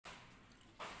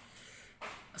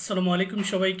আসসালামু আলাইকুম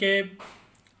সবাইকে।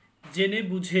 জেনে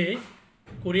বুঝে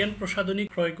কোরিয়ান প্রসাধনী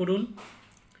ক্রয় করুন,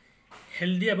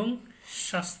 হেলদি এবং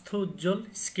স্বাস্থ্য উজ্জ্বল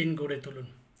স্কিন গড়ে তুলুন।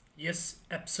 Yes,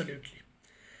 absolutely.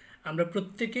 আমরা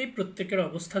প্রত্যেকেই প্রত্যেকের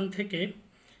অবস্থান থেকে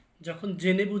যখন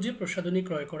জেনে বুঝে প্রসাধনী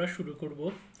ক্রয় করা শুরু করব,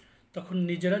 তখন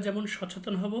নিজেরা যেমন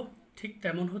সচেতন হব, ঠিক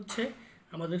তেমন হচ্ছে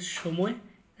আমাদের সময়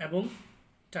এবং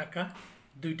টাকা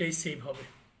দুইটাই সেভ হবে।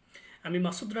 আমি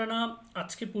মাসুদ রানা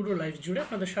আজকে পুরো লাইফ জুড়ে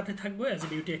আপনাদের সাথে থাকবো as a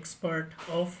beauty expert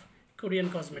of Korean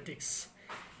cosmetics.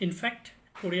 In fact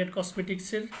Korean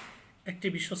কসমেটিক্সের একটি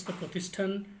বিশ্বস্ত প্রতিষ্ঠান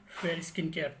ফেয়ার স্কিন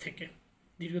কেয়ার থেকে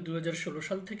দীর্ঘ 2016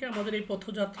 সাল থেকে আমাদের এই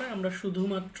পথযাত্রায় আমরা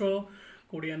শুধুমাত্র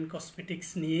কোরিয়ান কসমেটিক্স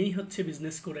নিয়েই হচ্ছে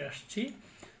বিজনেস করে আসছি।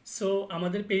 সো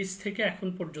আমাদের পেজ থেকে এখন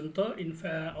পর্যন্ত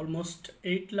অলমোস্ট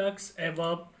 8 লাখ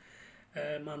অ্যাভাব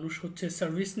মানুষ হচ্ছে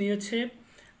সার্ভিস নিয়েছে।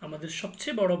 আমাদের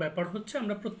সবচেয়ে বড় ব্যাপার হচ্ছে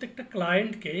আমরা প্রত্যেকটা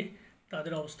ক্লায়েন্টকে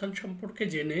তাদের অবস্থান সম্পর্কে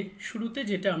জেনে শুরুতে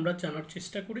যেটা আমরা জানার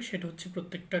চেষ্টা করি সেটা হচ্ছে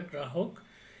প্রত্যেকটা গ্রাহক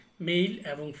মেল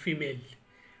এবং ফিমেল,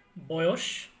 বয়স,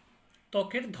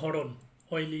 ত্বকের ধরন,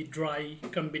 oily dry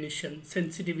combination,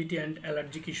 sensitivity and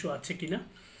allergic issue আছে কি না,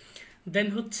 দেন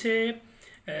হচ্ছে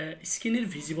স্কিনের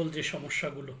ভিজিবল যে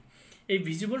সমস্যাগুলো, এই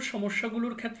ভিজিবল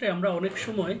সমস্যাগুলোর ক্ষেত্রে আমরা অনেক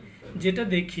সময় যেটা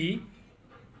দেখি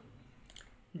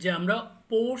যে আমরা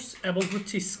পোর্স এবং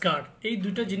হচ্ছে স্কার এই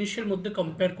দুটো জিনিসের মধ্যে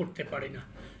কম্পেয়ার করতে পারি না।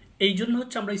 এই জন্য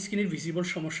হচ্ছে আমরা স্কিনের ভিজিবল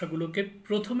সমস্যাগুলোকে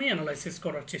প্রথমেই অ্যানালাইসিস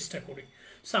করার চেষ্টা করি।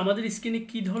 সো আমাদের স্কিনে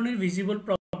কী ধরনের ভিজিবল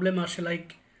প্রবলেম আসে, লাইক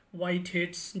হোয়াইট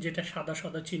হেডস যেটা সাদা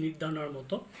সাদা চিনির দানার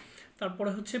মতো, তারপরে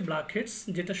হচ্ছে ব্ল্যাক হেডস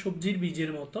যেটা সবজির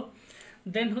বীজের মতো,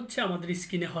 দেন হচ্ছে আমাদের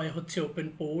স্কিনে হয় হচ্ছে open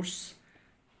porch,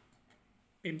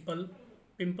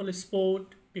 pimple spot,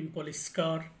 pimple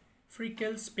scar,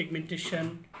 freckles, pigmentation,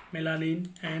 melanin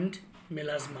and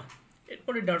melasma.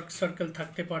 এরপরে ডার্ক সার্কেল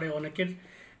থাকতে পারে, অনেকের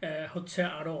হচ্ছে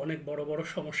আরও অনেক বড় বড়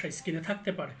সমস্যা স্কিনে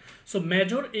থাকতে পারে। সো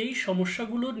মেজর এই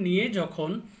সমস্যাগুলো নিয়ে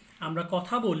যখন আমরা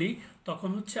কথা বলি তখন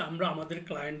হচ্ছে আমরা আমাদের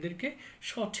ক্লায়েন্টদেরকে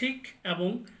সঠিক এবং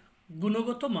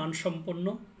গুণগত মানসম্পন্ন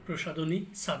প্রসাধনী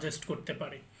সাজেস্ট করতে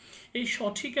পারি। এই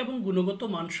সঠিক এবং গুণগত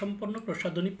মানসম্পন্ন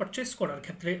প্রসাধনী পারচেস করার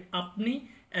ক্ষেত্রে আপনি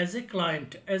as a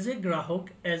client, as a গ্রাহক,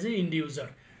 অ্যাজ এ ইন্ড ইউজার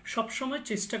সবসময়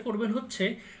চেষ্টা করবেন হচ্ছে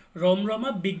রমরমা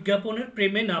বিজ্ঞাপনের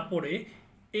প্রেমে না পড়ে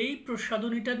এই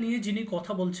প্রসাধনীটা নিয়ে যিনি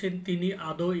কথা বলছেন তিনি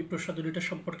আদৌ এই প্রসাধনীটা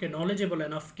সম্পর্কে নলেজেবল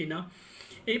এনাফ কিনা,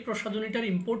 এই প্রসাধনীটার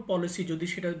ইম্পোর্ট পলিসি যদি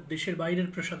সেটা দেশের বাইরের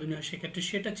প্রসাধনী হয় সেক্ষেত্রে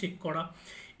সেটা চেক করা।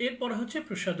 এরপরে হচ্ছে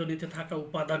প্রসাধনীতে থাকা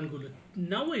উপাদানগুলো।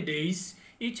 নাও এ days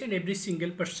each and every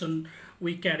single person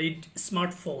we carried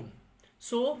smartphone.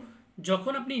 So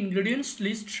যখন আপনি ইনগ্রেডিয়েন্টস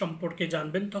লিস্ট সম্পর্কে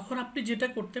জানবেন তখন আপনি যেটা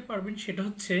করতে পারবেন সেটা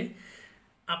হচ্ছে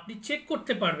আপনি চেক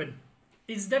করতে পারবেন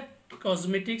is that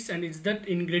cosmetics and is that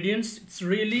ingredients it's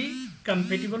really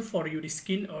compatible for your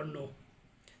skin or no.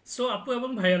 So আপু এবং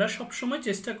ভাইয়ারা সবসময়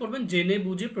চেষ্টা করবেন জেনে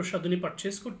বুঝে প্রসাধনী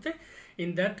পারচেস করতে। ইন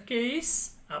দ্যাট কেস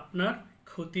আপনার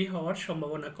ক্ষতি হওয়ার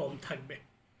সম্ভাবনা কম থাকবে।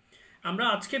 আমরা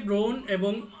আজকে ব্রণ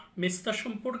এবং মেস্তা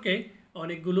সম্পর্কে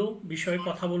অনেকগুলো বিষয়ে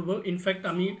কথা বলবো। ইনফ্যাক্ট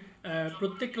আমি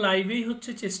প্রত্যেক লাইভেই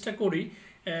হচ্ছে চেষ্টা করি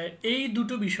এই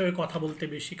দুটো বিষয়ে কথা বলতে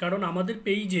বেশি, কারণ আমাদের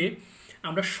পেজে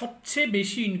আমরা সবচেয়ে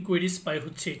বেশি ইনকোয়ারিজ পাই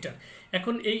হচ্ছে এটা।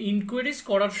 এখন এই ইনকোয়ারিজ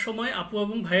করার সময় আপু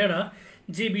এবং ভাইয়ারা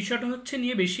যে বিষয়টা হচ্ছে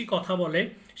নিয়ে বেশি কথা বলে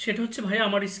সেটা হচ্ছে ভাইয়া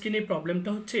আমার স্কিনের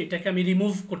প্রবলেমটা হচ্ছে এটাকে আমি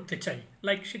রিমুভ করতে চাই,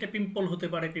 লাইক সেটা পিম্পল হতে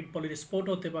পারে, পিম্পলের স্পট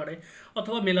হতে পারে,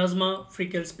 অথবা মেলাজমা,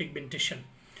 ফ্রিকেলস, পিগমেন্টেশন।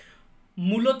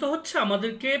 মূলত হচ্ছে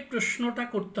আমাদেরকে প্রশ্নটা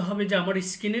করতে হবে যে আমার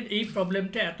স্কিনের এই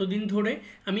প্রবলেমটা এতদিন ধরে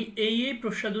আমি এই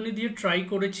প্রসাধনী দিয়ে ট্রাই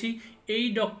করেছি, এই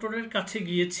ডক্টরের কাছে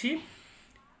গিয়েছি,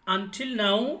 until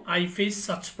now I face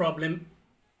such problem.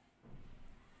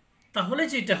 তাহলে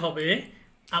যেটা হবে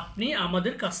আপনি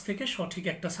আমাদের কাছ থেকে সঠিক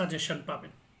একটা সাজেশন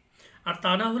পাবেন। আর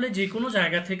তা না হলে যে কোনো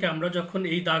জায়গা থেকে আমরা যখন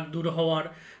এই দাগ দূর হওয়ার,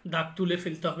 দাগ তুলে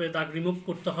ফেলতে হবে, দাগ রিমুভ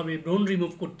করতে হবে, ব্রণ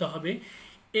রিমুভ করতে হবে,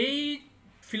 এই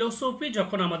ফিলোসফি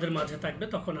যখন আমাদের মাঝে থাকবে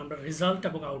তখন আমরা রেজাল্ট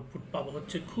এবং আউটপুট পাবো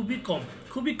হচ্ছে খুবই কম,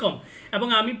 খুবই কম। এবং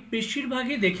আমি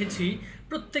বেশিরভাগই দেখেছি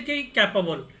প্রত্যেকেই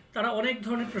ক্যাপাবল, তারা অনেক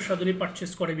ধরনের প্রসাধনী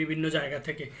পারচেস করে বিভিন্ন জায়গা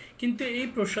থেকে, কিন্তু এই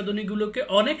প্রসাধনীগুলোকে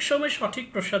অনেক সময় সঠিক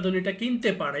প্রসাধনীটা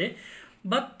কিনতে পারে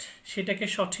বাট সেটাকে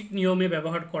সঠিক নিয়মে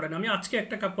ব্যবহার করে না। আমি আজকে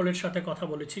একটা কাপলের সাথে কথা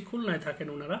বলেছি, খুলনায় থাকেন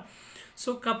ওনারা।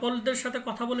 সো কাপলদের সাথে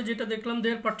কথা বলে যেটা দেখলাম, দে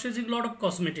আর purchasing lot of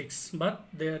cosmetics but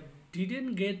they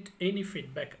didn't get any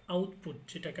feedback, output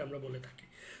যেটাকে আমরা বলে থাকি।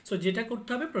 সো যেটা করতে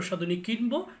হবে, প্রসাধনী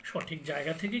কিনবো সঠিক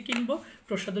জায়গা থেকে কিনবো,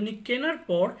 প্রসাধনী কেনার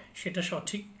পর সেটা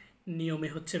সঠিক নিয়মে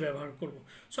হচ্ছে ব্যবহার করব।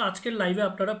 সো আজকের লাইভে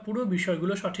আপনারা পুরো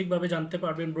বিষয়গুলো সঠিকভাবে জানতে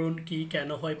পারবেন। ব্রণ কী, কেন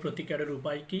হয়, প্রতিকারের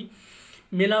উপায় কী,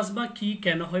 মেলাজমা কী,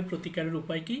 কেন হয়, প্রতিকারের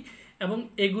উপায় কী, এবং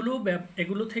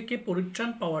এগুলো থেকে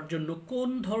পরিত্রাণ পাওয়ার জন্য কোন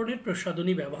ধরনের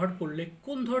প্রসাধনী ব্যবহার করলে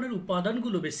কোন ধরনের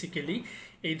উপাদানগুলো বেসিক্যালি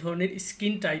এই ধরনের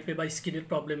স্কিন টাইপে বা স্কিনের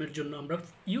প্রবলেমের জন্য আমরা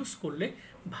ইউজ করলে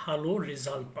ভালো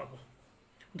রেজাল্ট পাবো।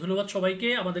 ধন্যবাদ সবাইকে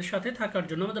আমাদের সাথে থাকার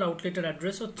জন্য। আমাদের আউটলেটের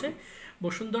অ্যাড্রেস হচ্ছে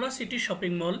Bashundhara city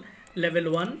shopping mall level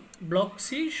 1 block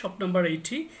C shop number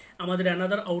 80। আমাদের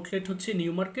অ্যানাদার আউটলেট হচ্ছে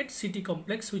new market city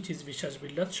complex which is বিশ্বাস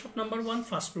builders shop number 1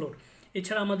 first floor.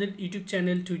 এছাড়া আমাদের YouTube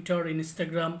channel, Twitter,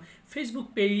 Instagram, Facebook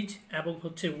page এবং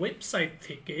হচ্ছে ওয়েবসাইট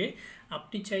থেকে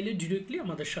আপনি চাইলে ডিরেক্টলি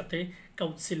আমাদের সাথে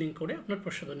কাউন্সেলিং করে আপনার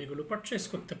প্রসাধনীগুলো পারচেস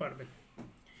করতে পারবেন।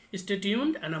 Stay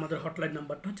tuned. অ্যান্ড আমাদের হটলাইন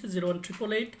নাম্বারটা হচ্ছে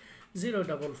 01888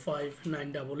 055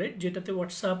 988, যেটাতে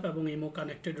হোয়াটসঅ্যাপ এবং ইমো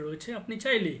কানেক্টেড রয়েছে। আপনি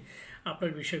চাইলে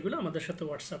আপনার বিষয়গুলো আমাদের সাথে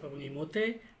হোয়াটসঅ্যাপ এবং ইমোতে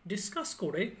ডিসকাস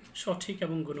করে সঠিক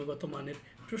এবং গুণগত মানের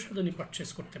প্রসাধনী পারচেস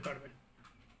করতে পারবেন।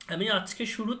 আমি আজকে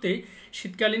শুরুতে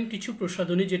শীতকালীন কিছু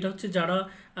প্রসাধনী, যেটা হচ্ছে যারা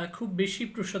খুব বেশি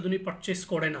প্রসাধনী পারচেস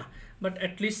করে না বাট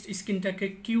অ্যাটলিস্ট স্কিনটাকে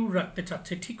কিউর রাখতে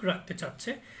চাচ্ছে, ঠিক রাখতে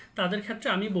চাচ্ছে, তাদের ক্ষেত্রে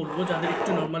আমি বলবো যাদের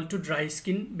একটু normal to dry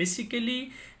skin, basically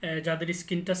যাদের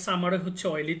স্কিনটা সামারে হচ্ছে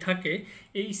অয়েলি থাকে,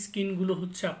 এই স্কিনগুলো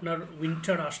হচ্ছে আপনার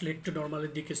উইন্টার আসলে একটু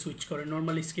নর্মালের দিকে সুইচ করে।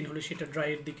 নর্মাল স্কিন হলে সেটা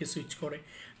ড্রাইয়ের দিকে সুইচ করে,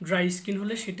 ড্রাই স্কিন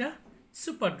হলে সেটা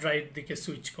সুপার ড্রাইয়ের দিকে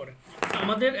সুইচ করে।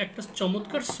 আমাদের একটা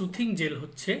চমৎকার সুথিং জেল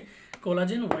হচ্ছে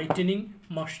collagen whitening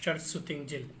moisture soothing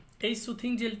jail. এই সুথিং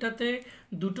জেলটাতে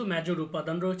দুটো মেজর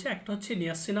উপাদান রয়েছে, একটা হচ্ছে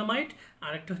নিয়াসিনামাইড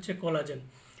আর একটা হচ্ছে কোলাজেন।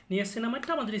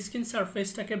 নিয়াসিনামাইডটা আমাদের স্কিন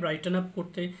সারফেসটাকে ব্রাইটেন আপ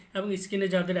করতে এবং স্কিনে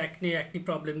যাদের অ্যাকনি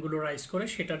প্রবলেমগুলো রাইজ করে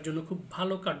সেটার জন্য খুব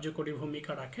ভালো কার্যকরী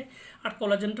ভূমিকা রাখে। আর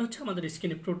কোলাজেনটা হচ্ছে আমাদের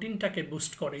স্কিনে প্রোটিনটাকে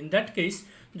বুস্ট করে। ইন দ্যাট কেস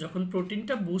যখন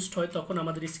প্রোটিনটা বুস্ট হয় তখন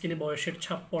আমাদের স্কিনে বয়সের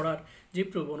ছাপ পড়ার যে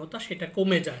প্রবণতা সেটা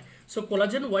কমে যায়। So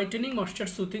collagen whitening moisture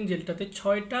soothing জেলটাতে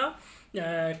 6টা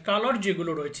কালার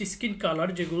যেগুলো রয়েছে, স্কিন কালার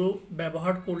যেগুলো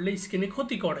ব্যবহার করলে স্কিনে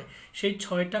ক্ষতি করে, সেই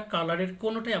 6টা কালারের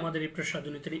কোনোটাই আমাদের এই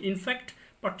প্রসাধনীতে নেই। ইনফ্যাক্ট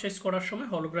পারচেস করার সময়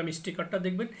হলোগ্রাম স্টিকারটা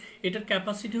দেখবেন, এটার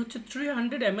ক্যাপাসিটি হচ্ছে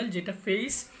 300 ml, যেটা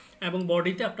ফেস এবং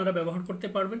বডিতে আপনারা ব্যবহার করতে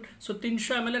পারবেন। সো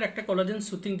 300 ml এর একটা কোলাজেন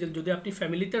সুথিং জেল যদি আপনি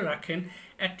ফ্যামিলিতে রাখেন,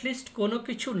 অ্যাটলিস্ট কোনো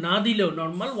কিছু না দিলেও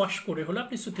নর্মাল ওয়াশ করে হলে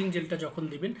আপনি সুথিং জেলটা যখন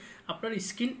দিবেন আপনার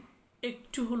স্কিন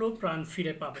একটু হলেও প্রাণ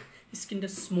ফিরে পাবে। স্কিনটা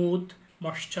স্মুথ,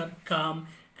 ময়েশ্চার, কাম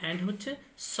অ্যান্ড হচ্ছে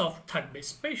সফট থাকবে।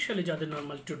 স্পেশালি যাদের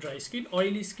normal to dry skin,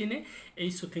 oily স্কিনে এই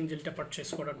সুথিং জেলটা পারচেস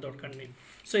করার দরকার নেই।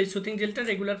 সো এই সুথিং জেলটার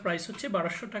রেগুলার প্রাইস হচ্ছে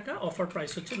 1200 টাকা, অফার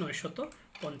প্রাইস হচ্ছে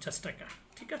 950 টাকা।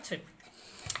 ঠিক আছে,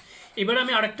 এবার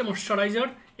আমি আরেকটা ময়শ্চারাইজার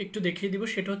একটু দেখিয়ে দিব,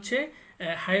 সেটা হচ্ছে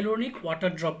হাইলোনিক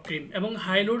ওয়াটার ড্রপ ক্রিম। এবং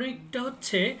হাইলোনিকটা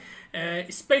হচ্ছে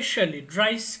স্পেশালি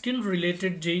ড্রাই স্কিন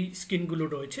রিলেটেড যেই স্কিনগুলো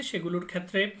রয়েছে সেগুলোর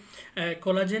ক্ষেত্রে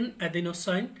collagen,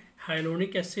 adenosine,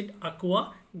 hyaluronic acid, aqua,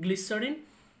 glycerine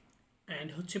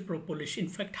and হচ্ছে প্রোপোলিশ,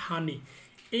 ইনফ্যাক্ট হানি,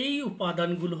 এই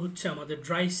উপাদানগুলো হচ্ছে আমাদের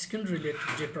ড্রাই স্কিন রিলেটেড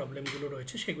যে প্রবলেমগুলো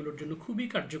রয়েছে সেগুলোর জন্য খুবই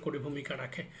কার্যকরী ভূমিকা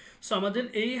রাখে। সো আমাদের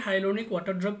এই হাইলোনিক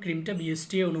ওয়াটার ড্রপ ক্রিমটা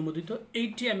বিএসটিএ অনুমোদিত,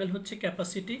 80 ml হচ্ছে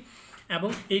ক্যাপাসিটি এবং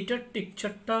এইটার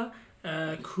টেক্সচারটা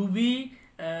খুবই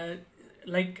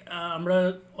লাইক আমরা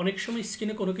অনেক সময়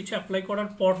স্কিনে কোনো কিছু অ্যাপ্লাই করার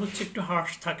পর হচ্ছে একটু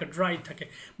হার্শ থাকে, ড্রাই থাকে,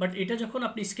 বাট এটা যখন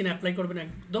আপনি স্কিনে অ্যাপ্লাই করবেন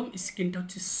একদম স্কিনটা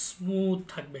হচ্ছে স্মুথ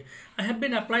থাকবে। I have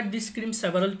been applied this cream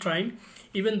several times,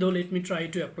 even though let me try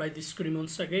to apply this cream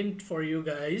once again for you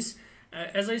guys.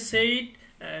 As I said,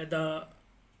 the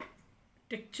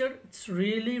texture, it's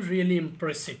really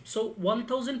impressive. So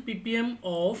 1000 ppm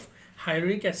of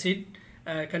hyaluronic acid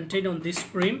contained on this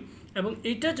cream, এবং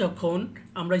এটা যখন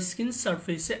আমরা skin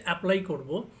সারফেসে apply করব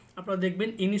আপনারা দেখবেন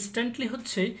instantly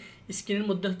হচ্ছে স্কিনের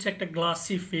মধ্যে হচ্ছে একটা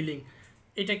গ্লাসি ফিলিং।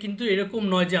 এটা কিন্তু এরকম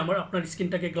নয় যে আপনার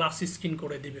স্কিনটাকে গ্লাসি স্কিন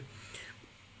করে দিবে।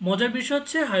 মজার বিষয়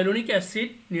হচ্ছে হাইলোনিক অ্যাসিড,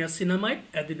 নিয়াসিনামাইড,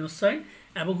 অ্যাডিনোসাইন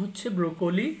এবং হচ্ছে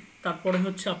ব্রোকলি, তারপরে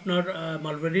হচ্ছে আপনার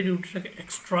mulberry root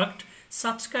extract,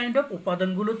 such kind of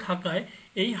উপাদানগুলো থাকায়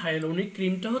এই হাইলোনিক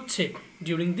ক্রিমটা হচ্ছে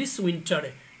ডিউরিং দিস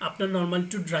উইন্টারে আপনার নর্মাল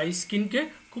টু ড্রাই স্কিনকে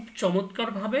খুব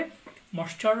চমৎকারভাবে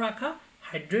ময়েশ্চার রাখা,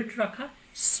 হাইড্রেট রাখা,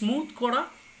 স্মুথ করা,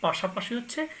 পাশাপাশি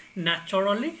হচ্ছে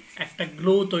ন্যাচারালি একটা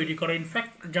গ্লো তৈরি করা।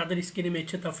 ইনফ্যাক্ট যাদের স্কিনে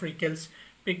মেচেতা, ফ্রিকেলস,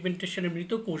 পিগমেন্টেশনের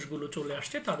মৃত কোষগুলো চলে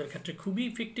আসছে তাদের ক্ষেত্রে খুবই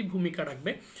ইফেক্টিভ ভূমিকা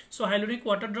রাখবে। So hyaluronic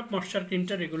water drop moisture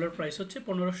ক্রিমটার regular price হচ্ছে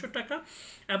 1500 টাকা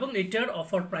এবং এটার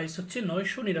অফার প্রাইস হচ্ছে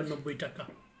 999 টাকা।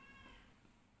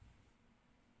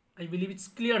 I believe it's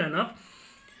clear enough.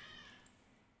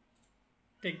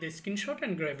 Take the screenshot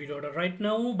and grab your order right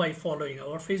now by following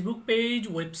our Facebook page,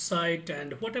 website and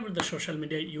whatever the social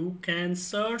media you can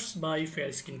search by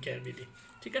Fair Skin Care BD.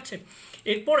 ঠিক আছে,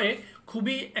 এরপরে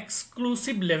খুবই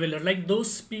exclusive লেভেলের, like those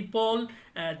people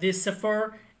they suffer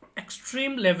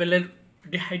extreme লেভেলের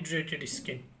dehydrated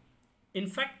skin.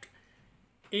 In fact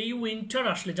এই winter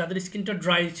আসলে যাদের স্কিনটা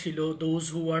ড্রাই ছিল, দোজ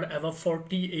হু আর অ্যাভাব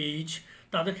 40 এজ,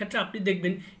 তাদের ক্ষেত্রে আপনি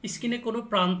দেখবেন স্কিনে কোনো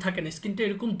প্রাণ থাকে না, স্কিনটা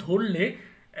এরকম ধরলে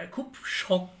খুব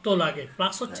শক্ত লাগে।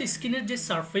 প্লাস হচ্ছে স্কিনের যে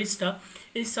সারফেসটা,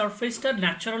 এই সারফেসটা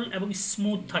ন্যাচারাল এবং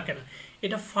স্মুথ থাকে না,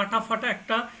 এটা ফাটা ফাটা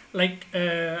একটা লাইক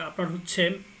আপনার হচ্ছে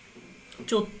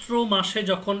চৈত্র মাসে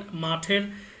যখন মাঠের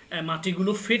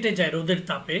মাটিগুলো ফেটে যায় রোদের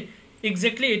তাপে,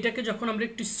 এক্স্যাক্টলি এটাকে যখন আমরা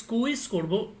একটু স্কুইজ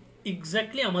করব,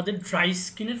 এক্স্যাক্টলি আমাদের ড্রাই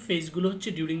স্কিনের ফেসগুলো হচ্ছে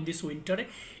ডিউরিং দিস উইন্টারে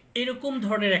এরকম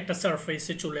ধরনের একটা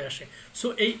সারফেসে চলে আসে। সো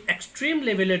এই এক্সট্রিম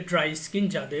লেভেলের ড্রাই স্কিন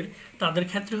যাদের, তাদের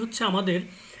ক্ষেত্রে হচ্ছে আমাদের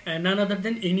none other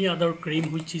than any other cream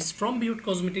which is from Beauty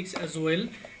Cosmetics as well,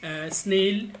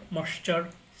 Snail Moisture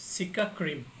Cica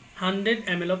Cream 100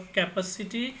 ml of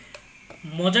capacity।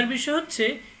 মজার বিষয় হচ্ছে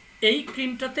এই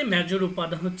ক্রিমটাতে মেজর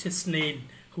উপাদান হচ্ছে স্নেইল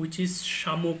হুইচ ইজ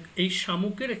শামুক। এই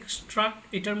শামুকের এক্সট্রাক্ট,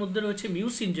 এটার মধ্যে রয়েছে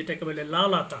মিউসিন যেটাকে বলে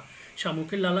লাল আটা,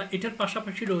 শামুকের লালা। এটার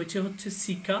পাশাপাশি রয়েছে হচ্ছে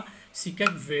seeker. Seeker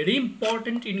very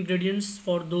important ingredients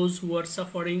for those who are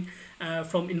suffering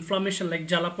from inflammation, like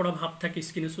জ্বালা পোড়া ভাব থাকে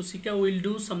স্কিনে। So seeker will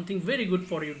do something very good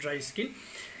for your dry skin.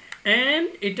 And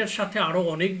এটার সাথে আরও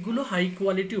অনেকগুলো হাই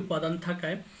কোয়ালিটি উপাদান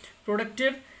থাকায়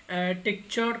প্রোডাক্টের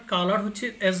টেক্সচার কালার হচ্ছে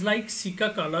as like seeker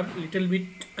colour, little bit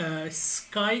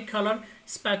sky colour.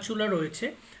 Spatula রয়েছে,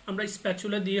 আমরা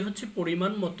স্প্যাচুলা দিয়ে হচ্ছে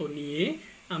পরিমাণ মতো নিয়ে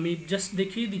আমি জাস্ট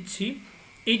দেখিয়ে দিচ্ছি।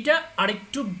 এইটা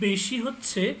আরেকটু বেশি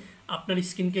হচ্ছে আপনার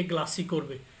স্কিনকে গ্লাসি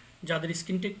করবে। যাদের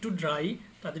স্কিনটা একটু ড্রাই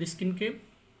তাদের স্কিনকে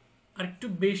আরেকটু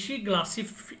বেশি গ্লাসি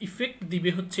ইফেক্ট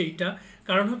দিবে হচ্ছে এইটা।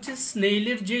 কারণ হচ্ছে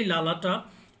স্নেইলের যে লালাটা,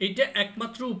 এটা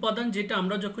একমাত্র উপাদান যেটা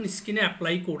আমরা যখন স্কিনে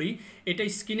অ্যাপ্লাই করি এটা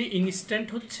স্কিনে ইনস্ট্যান্ট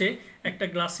হচ্ছে একটা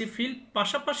গ্লাসি ফিল,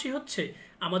 পাশাপাশি হচ্ছে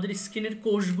আমাদের স্কিনের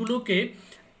কোষগুলোকে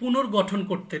পুনর্গঠন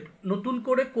করতে, নতুন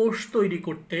করে কোষ তৈরি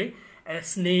করতে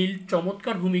স্নেইল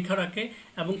চমৎকার ভূমিকা রাখে।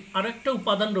 এবং আরেকটা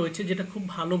উপাদান রয়েছে যেটা খুব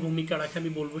ভালো ভূমিকা রাখে,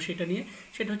 আমি বলবো সেটা নিয়ে,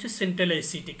 সেটা হচ্ছে সেন্টেলা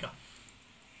অ্যাসিটিকা।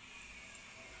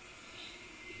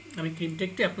 আমি ক্রিমটা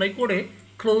একটু অ্যাপ্লাই করে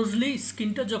ক্লোজলি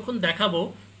স্কিনটা যখন দেখাবো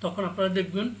তখন আপনারা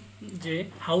দেখবেন যে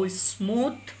how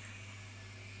smooth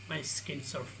my skin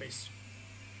surface.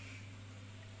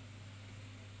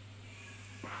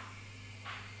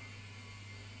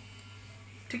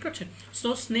 ঠিক আছে, সো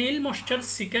স্নেইল ময়েশ্চার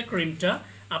সিকা ক্রিমটা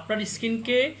আপনার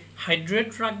স্কিনকে হাইড্রেট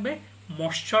রাখবে,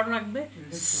 ময়েশ্চার রাখবে,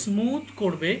 স্মুথ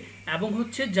করবে এবং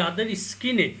হচ্ছে যাদের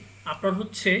স্কিনে আপনার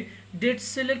হচ্ছে ডেড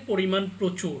সেলের পরিমাণ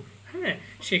প্রচুর, হ্যাঁ,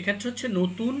 সেক্ষেত্রে হচ্ছে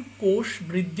নতুন কোষ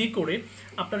বৃদ্ধি করে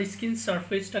আপনার স্কিন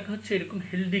সারফেসটাকে হচ্ছে এরকম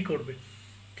হেলদি করবে।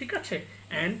 ঠিক আছে,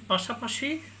 অ্যান্ড পাশাপাশি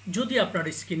যদি আপনার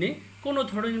স্কিনে কোনো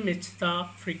ধরনের মেচতা,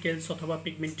 ফ্রিকেলস অথবা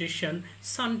pigmentation,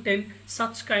 suntan,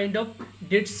 such kind of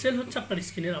dead cell হচ্ছে আপনার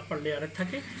স্কিনের আপার লেয়ারে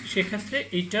থাকে, সেক্ষেত্রে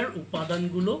এইটার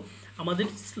উপাদানগুলো আমাদের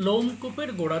লোমকূপের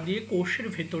গোড়া দিয়ে কোষের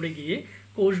ভেতরে গিয়ে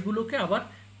কোষগুলোকে আবার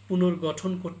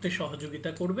পুনর্গঠন করতে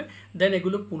সহযোগিতা করবে। দেন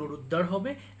এগুলো পুনরুদ্ধার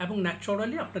হবে এবং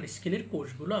ন্যাচারালি আপনার স্কিনের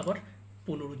কোষগুলো আবার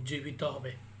পুনরুজ্জীবিত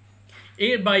হবে।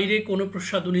 এর বাইরে কোনো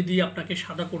প্রসাধনী দিয়ে আপনাকে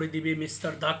সাদা করে দিবে,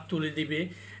 মেস্তার দাগ তুলে দিবে,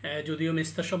 যদিও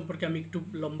মেস্তা সম্পর্কে আমি একটু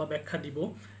লম্বা ব্যাখ্যা দিব,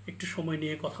 একটু সময়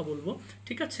নিয়ে কথা বলবো।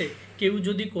 ঠিক আছে, কেউ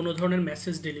যদি কোনো ধরনের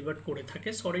মেসেজ ডেলিভার করে থাকে,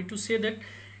 sorry to say that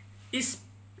is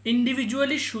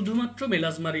individually শুধুমাত্র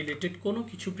মেলাজমা রিলেটেড কোনো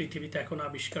কিছু পৃথিবীতে এখন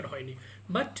আবিষ্কার হয়নি।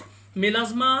 বাট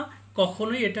মেলাজমা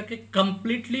কখনোই এটাকে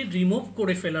কমপ্লিটলি রিমুভ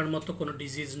করে ফেলার মতো কোনো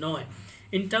ডিজিজ নয়।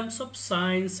 In terms of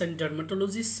science and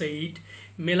dermatology said,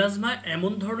 melasma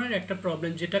এমন ধরনের একটা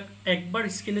প্রবলেম যেটা একবার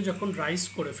স্কিনে যখন রাইজ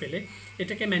করে ফেলে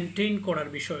এটাকে মেনটেন করার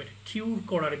বিষয়, কিউর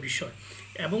করার বিষয়,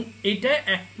 এবং এটা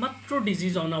একমাত্র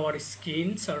disease on our skin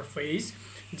surface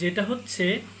যেটা হচ্ছে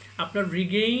আপনার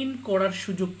রিগেইন করার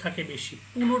সুযোগ থাকে বেশি,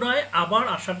 পুনরায় আবার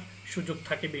আসার সুযোগ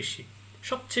থাকে বেশি,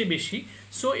 সবচেয়ে বেশি।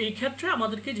 সো এই ক্ষেত্রে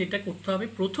আমাদেরকে যেটা করতে হবে,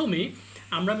 প্রথমে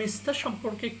আমরা মেস্তা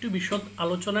সম্পর্কে একটু বিশদ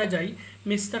আলোচনায় যাই।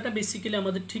 মেস্তাটা বেসিক্যালি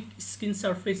আমাদের ঠিক স্কিন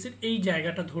সারফেসের এই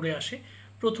জায়গাটা ধরে আসে,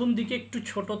 প্রথম দিকে একটু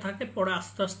ছোট থাকে, পরে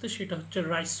আস্তে আস্তে সেটা হচ্ছে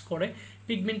রাইজ করে।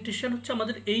 পিগমেন্টেশন হচ্ছে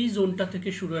আমাদের এই জোনটা থেকে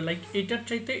শুরু হয়, লাইক এটার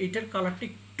চাইতে এটার কালারটা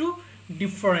একটু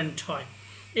ডিফারেন্ট হয়।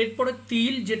 এরপরে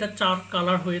তিল, যেটা 4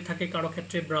 কালার হয়ে থাকে, কারো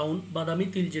ক্ষেত্রে ব্রাউন বাদামি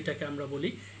তিল যেটাকে আমরা বলি,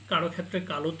 কারো ক্ষেত্রে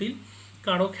কালো তিল,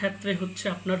 কারো ক্ষেত্রে হচ্ছে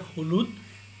আপনার হলুদ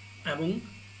এবং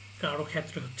কারো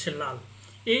ক্ষেত্রে হচ্ছে লাল।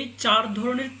 এই 4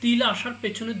 ধরনের তিল আসার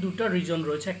পেছনে দুটো রিজন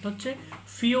রয়েছে, একটা হচ্ছে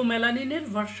ফিওমেলানিনের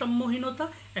ভারসাম্যহীনতা,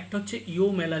 একটা হচ্ছে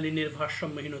ইওমেলানিনের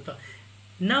ভারসাম্যহীনতা।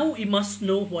 Now you must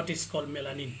know what is call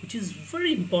melanin, which is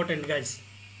very important guys.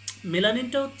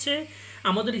 মেলানিনটা হচ্ছে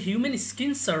আমাদের হিউম্যান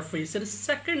স্কিন সারফেসের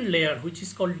second layer, which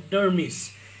is call dermis.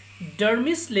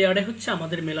 Dermis লেয়ারে হচ্ছে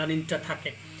আমাদের মেলানিনটা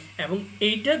থাকে, এবং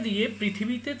এইটা দিয়ে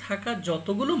পৃথিবীতে থাকা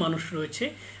যতগুলো মানুষ রয়েছে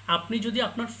আপনি যদি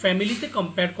আপনার ফ্যামিলিতে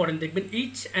কম্পেয়ার করেন দেখবেন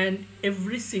each and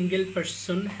every single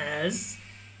person has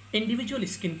individual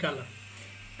skin colour,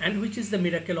 and which is the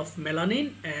miracle of melanin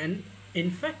and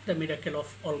in fact the miracle of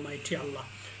Almighty Allah.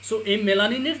 So এই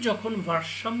মেলানিনের যখন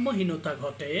ভারসাম্যহীনতা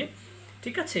ঘটে,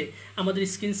 ঠিক আছে, আমাদের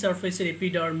স্কিন সারফেসের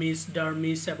এপিডার্মিস,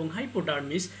 ডার্মিস এবং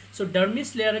হাইপোডার্মিস, সো ডার্মিস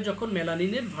লেয়ারে যখন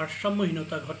মেলানিনের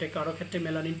ভারসাম্যহীনতা ঘটে, কারো ক্ষেত্রে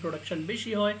মেলানিন প্রোডাকশন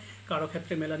বেশি হয়, কারো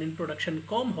ক্ষেত্রে মেলানিন প্রোডাকশন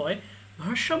কম হয়,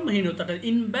 ভারসাম্যহীনতাটা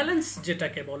ইনব্যালেন্স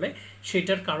যেটাকে বলে,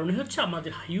 সেটার কারণে হচ্ছে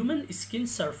আমাদের হিউম্যান স্কিন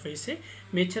সারফেসে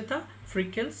মেচেতা,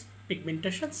 freckles,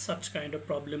 pigmentation, such kind of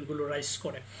প্রবলেমগুলো রাইজ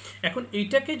করে। এখন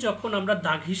এইটাকে যখন আমরা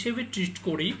দাগ হিসেবে ট্রিট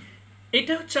করি,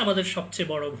 এটা হচ্ছে আমাদের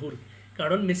সবচেয়ে বড় ভুল।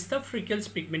 কারণ মেস্তা, ফ্রিকেলস,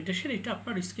 পিগমেন্টেশন এটা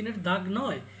আপনার স্কিনের দাগ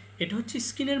নয়, এটা হচ্ছে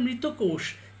স্কিনের মৃত কোষ,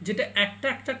 যেটা একটা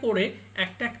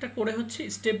একটা করে হচ্ছে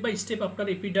স্টেপ বাই স্টেপ আপনার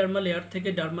এপিডার্মা লেয়ার থেকে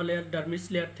ডার্মা লেয়ার, ডার্মিস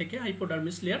লেয়ার থেকে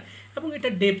হাইপোডার্মিস লেয়ার, এবং এটা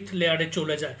ডেপথ লেয়ারে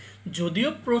চলে যায়। যদিও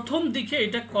প্রথম দিকে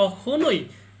এটা কখনোই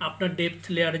আপনার ডেপথ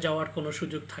লেয়ারে যাওয়ার কোনো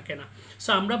সুযোগ থাকে না। সো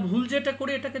আমরা ভুল যেটা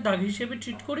করি, এটাকে দাগ হিসেবে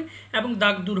ট্রিট করি, এবং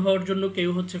দাগ দূর হওয়ার জন্য কেউ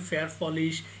হচ্ছে ফেয়ার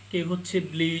পলিশ, কেউ হচ্ছে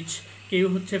ব্লিচ, কেউ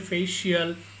হচ্ছে ফেসিয়াল,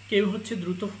 কেউ হচ্ছে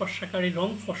দ্রুত ফর্সাকারী, রং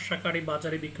ফর্সাকারী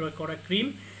বাজারে বিক্রয় করা ক্রিম,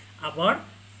 আবার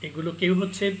এগুলো কেউ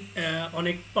হচ্ছে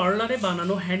অনেক পার্লারে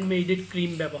বানানো হ্যান্ডমেডেড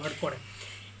ক্রিম ব্যবহার করে।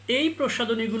 এই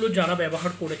প্রসাধনীগুলো যারা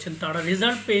ব্যবহার করেছেন তারা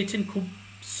রেজাল্ট পেয়েছেন খুব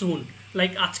সুন,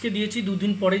 লাইক আজকে দিয়েছি,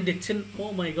 দুদিন পরেই দেখছেন ও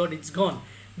মাই god it's gone.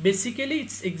 Basically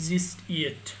it's exist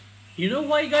yet. You know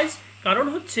why guys? কারণ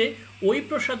হচ্ছে ওই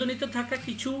প্রসাধনীতে থাকা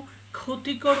কিছু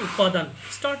ক্ষতিকর উপাদান,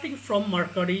 starting from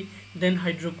mercury, then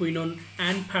hydroquinone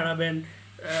and paraben,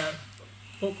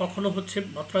 কখনো হচ্ছে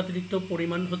মাত্রাতিরিক্ত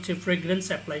পরিমাণ হচ্ছে ফ্রেগ্রেন্স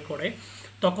অ্যাপ্লাই করে,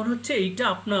 তখন হচ্ছে এইটা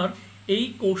আপনার এই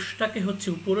কোষটাকে হচ্ছে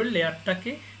উপরের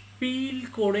লেয়ারটাকে পিল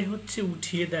করে হচ্ছে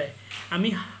উঠিয়ে দেয়। আমি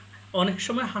অনেক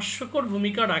সময় হাস্যকর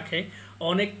ভূমিকা রাখে,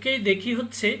 অনেককেই দেখি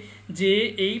হচ্ছে যে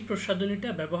এই প্রসাধনীটা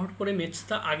ব্যবহার করে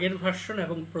মেচতা আগের ভার্সন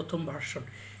এবং প্রথম ভার্সন,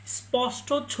 স্পষ্ট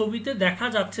ছবিতে দেখা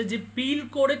যাচ্ছে যে পিল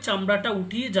করে চামড়াটা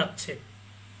উঠিয়ে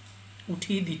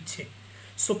দিচ্ছে।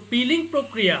 সো পিলিং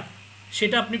প্রক্রিয়া,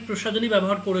 সেটা আপনি প্রসাধনী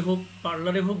ব্যবহার করে হোক,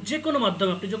 পার্লারে হোক, যে কোনো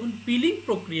মাধ্যমে আপনি যখন পিলিং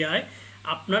প্রক্রিয়ায়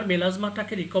আপনার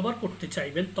মেলাজমাটাকে রিকভার করতে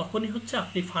চাইবেন, তখনই হচ্ছে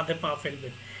আপনি ফাঁদে পা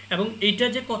ফেলবেন, এবং এইটা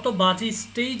যে কত বাজে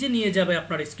স্টেজে নিয়ে যাবে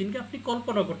আপনার স্কিনকে আপনি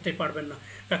কল্পনা করতে পারবেন না।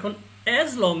 এখন as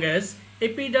long as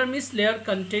epidermis layer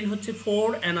contain হচ্ছে 4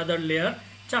 অ্যানাদার লেয়ার,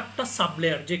 4টা সাব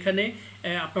লেয়ার, যেখানে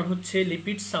আপনার হচ্ছে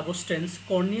লিপিড সাবস্টেন্স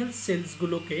কর্নিয়াল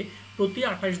সেলসগুলোকে প্রতি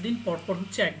 28 দিন পরপর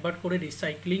হচ্ছে একবার করে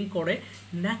রিসাইক্লিং করে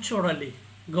ন্যাচারালি,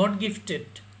 গড গিফটেড।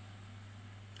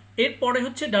 এরপরে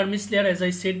হচ্ছে dermis layer, as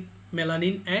I said,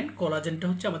 melanin and কোলাজেনটা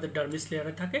হচ্ছে আমাদের ডার্মিস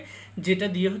লেয়ারে থাকে, যেটা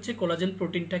দিয়ে হচ্ছে কোলাজেন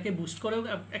প্রোটিনটাকে বুস্ট করে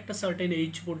একটা সার্টেন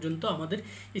এইজ পর্যন্ত আমাদের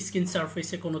স্কিন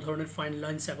সারফেসে কোনো ধরনের ফাইন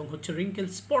লাইন্স এবং হচ্ছে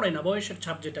রিঙ্কেলস পড়ে না, বয়সের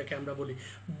ছাপ যেটাকে আমরা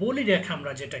বলি রেখা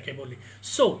আমরা যেটাকে বলি।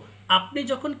 সো আপনি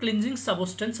যখন ক্লিনজিং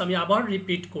সাবস্টেন্স, আমি আবার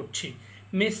রিপিট করছি,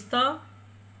 মেস্তা,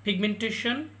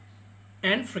 পিগমেন্টেশন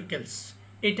অ্যান্ড ফ্রিকেলস,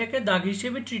 এটাকে দাগ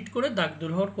হিসেবে ট্রিট করে দাগ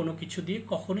দূর হওয়ার কোনো কিছু দিয়ে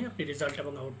কখনোই আপনি রেজাল্ট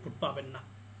এবং আউটপুট পাবেন না।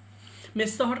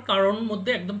 মেস্তা হওয়ার কারণ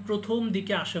মধ্যে একদম প্রথম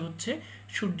দিকে আসে হচ্ছে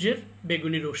সূর্যের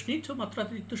বেগুনি রশ্মি, তো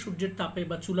মাত্রাতিরিক্ত সূর্যের তাপে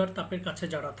বা চুলার তাপের কাছে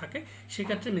যারা থাকে,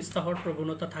 সেক্ষেত্রে মেস্তা হওয়ার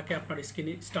প্রবণতা থাকে আপনার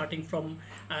স্কিনে, starting from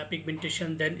pigmentation,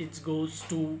 then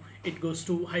it goes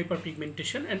to hyper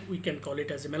pigmentation and we can call it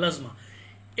as a melasma.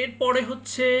 এরপরে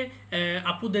হচ্ছে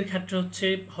আপুদের ক্ষেত্রে হচ্ছে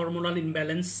হরমোনাল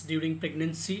ইমব্যালেন্স ডিউরিং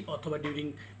প্রেগনেন্সি অথবা ডিউরিং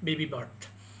বেবি বার্থ।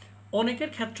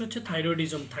 অনেকের ক্ষেত্রে হচ্ছে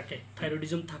থাইরয়েডিজম থাকে,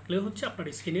 থাইরয়েডিজম থাকলেও হচ্ছে আপনার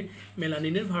স্কিনের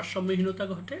মেলানিনের ভারসাম্যহীনতা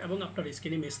ঘটে এবং আপনার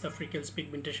স্কিনে মেস্তা, ফ্রিকেলস,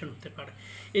 পিগমেন্টেশন হতে পারে।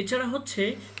 এছাড়া হচ্ছে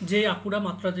যে আপুরা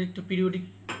মাত্রাতিরিক্ত পিরিয়ডিক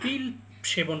পিল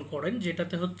সেবন করেন,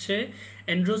 যেটাতে হচ্ছে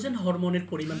অ্যান্ড্রোজেন হরমোনের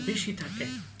পরিমাণ বেশি থাকে,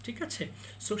 ঠিক আছে,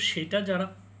 সো সেটা যারা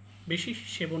বেশি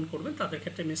সেবন করবেন তাদের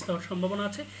ক্ষেত্রে মেস্তা হওয়ার সম্ভাবনা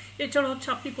আছে। এছাড়া হচ্ছে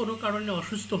আপনি কোনো কারণে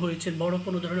অসুস্থ হয়েছেন, বড়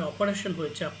কোনো ধরনের অপারেশন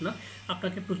হয়েছে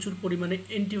আপনাকে প্রচুর পরিমাণে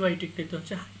অ্যান্টিবায়োটিক নিতে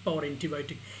হচ্ছে, হাই পাওয়ার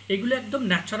অ্যান্টিবায়োটিক, এগুলো একদম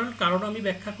ন্যাচারাল কারণ আমি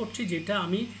ব্যাখ্যা করছি, যেটা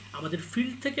আমি আমাদের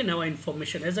ফিল্ড থেকে নেওয়া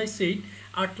ইনফরমেশন। অ্যাজ আই সেড,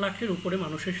 8 লাখের উপরে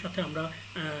মানুষের সাথে আমরা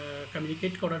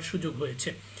কমিউনিকেট করার সুযোগ হয়েছে।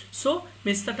 সো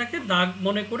মেস্তাটাকে দাগ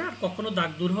মনে করে আর কখনো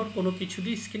দাগ দূর হওয়ার কোনো কিছু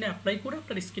দিয়ে স্কিনে অ্যাপ্লাই করে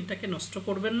আপনার স্কিনটাকে নষ্ট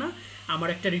করবেন না। আমার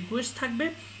একটা রিকোয়েস্ট থাকবে,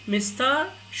 মেস্তা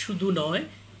শুধু নয়,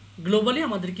 গ্লোবালি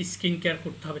আমাদেরকে স্কিন কেয়ার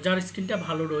করতে হবে। যার স্কিনটা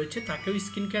ভালো রয়েছে তাকেও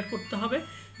স্কিন কেয়ার করতে হবে,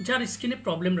 যার স্কিনে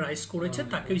প্রবলেম রাইজ করেছে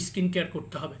তাকেও স্কিন কেয়ার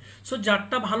করতে হবে। সো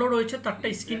যারটা ভালো রয়েছে তারটা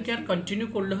স্কিন কেয়ার কন্টিনিউ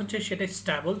করলে হচ্ছে সেটা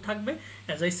স্ট্যাবল থাকবে।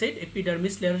 অ্যাজ আই সেড,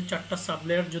 এপিডার্মিস লেয়ারের 4টা সাব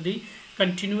লেয়ার যদি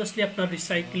কন্টিনিউয়াসলি আপনার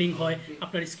রিসাইক্লিং হয়,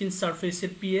 আপনার স্কিন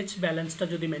সারফেসের পিএইচ ব্যালেন্সটা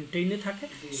যদি মেনটেইনে থাকে,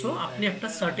 সো আপনি একটা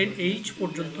সার্টেন এইজ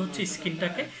পর্যন্ত হচ্ছে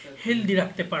স্কিনটাকে হেলদি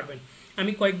রাখতে পারবেন।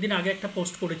 আমি কয়েকদিন আগে একটা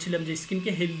পোস্ট করেছিলাম যে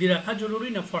স্কিনকে হেলদি রাখা জরুরি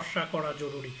না ফর্সা করা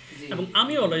জরুরি, এবং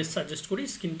আমি অলওয়েজ সাজেস্ট করি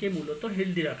স্কিনকে মূলত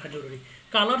হেলদি রাখা জরুরি,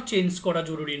 কালার চেঞ্জ করা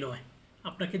জরুরি নয়।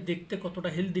 আপনাকে দেখতে কতটা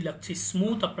হেলদি লাগছে,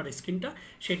 স্মুথ আপনার স্কিনটা,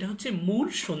 সেটা হচ্ছে মূল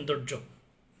সৌন্দর্য।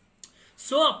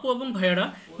 সো আপু এবং ভাইয়ারা,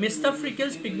 মেস্তা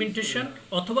ফ্রিকেলস পিগমেন্টেশন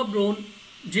অথবা ব্রোন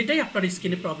যেটাই আপনার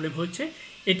স্কিনে প্রবলেম হচ্ছে,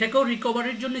 এটাকেও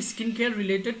রিকভারির জন্য স্কিন কেয়ার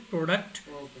রিলেটেড প্রোডাক্ট,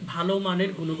 ভালো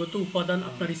মানের গুণগত উপাদান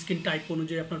আপনার স্কিন টাইপ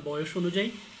অনুযায়ী, আপনার বয়স অনুযায়ী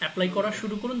অ্যাপ্লাই করা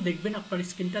শুরু করুন। দেখবেন আপনার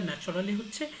স্কিনটা ন্যাচারালি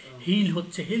হচ্ছে, হিল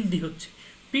হচ্ছে, হেলদি হচ্ছে।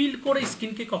 পিল করে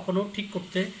স্কিনকে কখনো ঠিক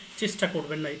করতে চেষ্টা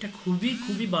করবেন না, এটা খুবই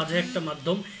খুবই বাজে একটা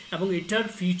মাধ্যম এবং এটার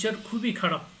ফিউচার খুবই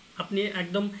খারাপ। আপনি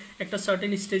একদম একটা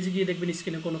সার্টেন স্টেজে গিয়ে দেখবেন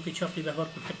স্কিনে কোনো কিছু আপনি ব্যবহার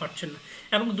করতে পারছেন না।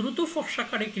 এবং দ্রুত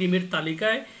ফর্সাকারী ক্রিমের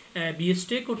তালিকায়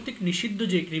বিএসটিএ কর্তৃক নিষিদ্ধ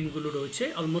যে ক্রিমগুলো রয়েছে,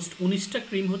 অলমোস্ট 19টা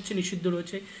ক্রিম হচ্ছে নিষিদ্ধ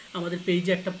রয়েছে। আমাদের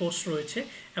পেজে একটা পোস্ট রয়েছে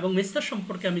এবং মেস্তা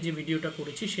সম্পর্কে আমি যে ভিডিওটা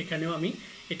করেছি সেখানেও আমি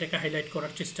এটাকে হাইলাইট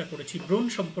করার চেষ্টা করেছি। ব্রোন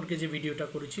সম্পর্কে যে ভিডিওটা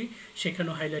করেছি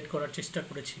সেখানেও হাইলাইট করার চেষ্টা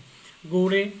করেছি।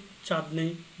 গোরে, চাঁদনি,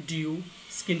 due,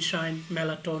 skin shine,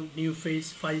 ম্যালাটন, new face,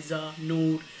 ফাইজা,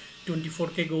 নূর,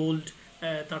 24K গোল্ড,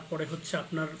 তারপরে হচ্ছে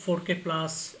আপনার 4K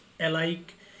plus, alike,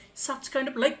 such kind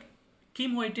of like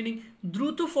Kim whitening,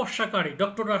 দ্রুত ফর্সাকারী।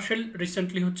 ডক্টর রাসেল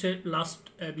রিসেন্টলি হচ্ছে লাস্ট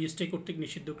বিএসটি কর্তৃক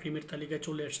নিষিদ্ধ ক্রিমের তালিকায়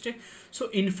চলে আসছে। সো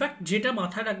ইনফ্যাক্ট যেটা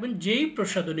মাথায় রাখবেন, যেই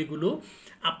প্রসাধনীগুলো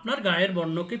আপনার গায়ের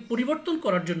বর্ণকে পরিবর্তন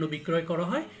করার জন্য বিক্রয় করা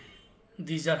হয়,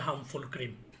 these are harmful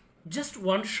cream. Just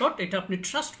one shot, এটা আপনি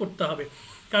ট্রাস্ট করতে হবে।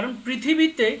 কারণ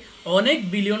পৃথিবীতে অনেক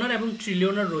বিলিয়নার এবং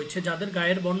ট্রিলিয়নার রয়েছে যাদের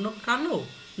গায়ের বর্ণ কালো।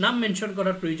 নাম মেনশন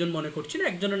করার প্রয়োজন মনে করছি না,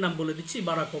 একজনের নাম বলে দিচ্ছি,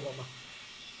 বারাক ওবামা।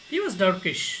 হি ওয়াজ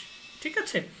ডার্কিশ, ঠিক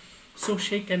আছে? সো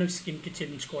সে কেন স্কিনকে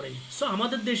চেঞ্জ করেনি? সো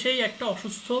আমাদের দেশেই একটা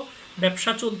অসুস্থ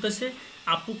ব্যবসা চলতেছে।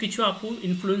 কিছু আপু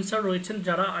ইনফ্লুয়েন্সার রয়েছেন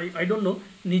যারা আই ডোন্ট নো,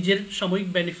 নিজের সাময়িক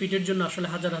বেনিফিটের জন্য আসলে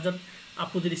হাজার হাজার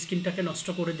আপুদের স্কিনটাকে নষ্ট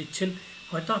করে দিচ্ছেন।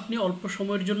 হয়তো আপনি অল্প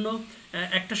সময়ের জন্য,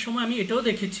 একটা সময় আমি এটাও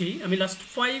দেখেছি, আমি লাস্ট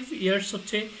 5 ইয়ার্স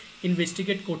হচ্ছে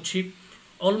ইনভেস্টিগেট করছি,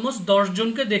 অলমোস্ট 10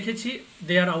 জনকে দেখেছি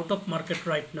দে আর out of market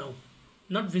right now,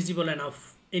 not visible enough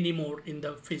anymore in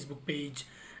the Facebook page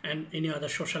and any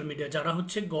other social media, যারা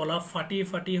হচ্ছে গলা ফাটিয়ে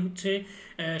ফাটিয়ে হচ্ছে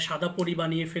সাদা পরি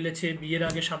বানিয়ে ফেলেছে, বিয়ের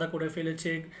আগে সাদা করে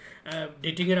ফেলেছে,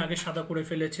 ডেটিংয়ের আগে সাদা করে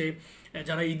ফেলেছে,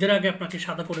 যারা ঈদের আগে আপনাকে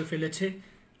সাদা করে ফেলেছে।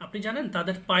 আপনি জানেন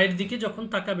তাদের পায়ের দিকে যখন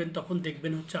তাকাবেন তখন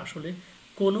দেখবেন হচ্ছে আসলে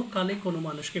কোনো কালে কোনো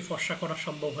মানুষকে ফর্সা করা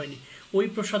সম্ভব হয়নি। ওই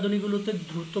প্রসাধনীগুলোতে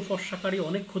দ্রুত ফর্সাকারী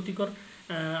অনেক ক্ষতিকর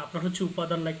আপনার হচ্ছে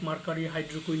উপাদান লাইক মার্কারি,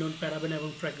 হাইড্রোকুইনন, প্যারাবেন এবং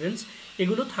ফ্র্যাগ্রেন্স,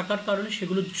 এগুলো থাকার কারণে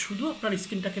সেগুলো শুধু আপনার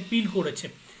স্কিনটাকে পিল করেছে।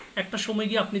 একটা সময়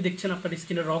গিয়ে আপনি দেখছেন আপনার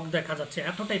স্কিনে রগ দেখা যাচ্ছে,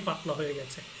 এতটাই পাতলা হয়ে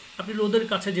গেছে, আপনি রোদের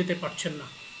কাছে যেতে পারছেন না,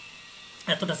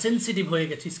 এতটা সেন্সিটিভ হয়ে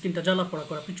গেছে, স্কিনটা জ্বালা পোড়া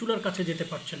করে, আপনি চুলার কাছে যেতে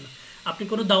পারছেন না, আপনি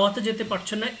কোনো দাওয়াতে যেতে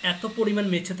পারছেন না, এত পরিমাণ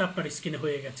মেঝেতে আপনার স্কিনে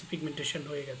হয়ে গেছে, পিগমেন্টেশন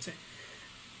হয়ে গেছে।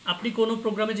 আপনি কোনো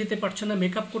প্রোগ্রামে যেতে পারছেন না,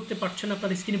 মেকআপ করতে পারছেন না,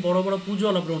 আপনার স্কিনে বড় বড়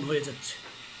পুজোওয়ালা ব্রণ হয়ে যাচ্ছে।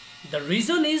 The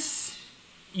reason is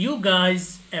you guys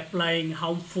applying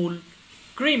harmful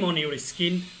cream on your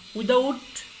skin without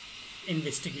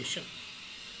investigation.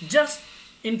 Just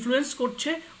influence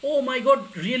করছে, ও মাই গড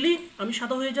রিয়েলি আমি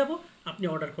সাদা হয়ে যাব, আপনি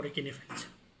অর্ডার করে কিনে ফেলছেন।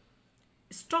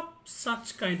 Stop such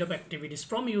kind of activities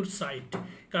from your side.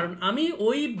 কারণ আমি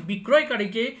ওই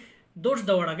বিক্রয়কারীকে দোষ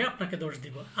দেওয়ার আগে আপনাকে দোষ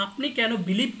দিব। আপনি কেন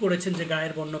বিলিভ করেছেন যে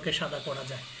গায়ের বর্ণকে সাদা করা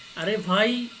যায়? আরে ভাই,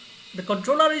 the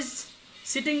controller is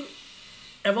sitting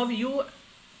above you,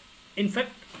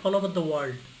 in fact all over the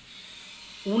world.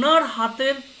 ওনার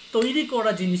হাতের তৈরি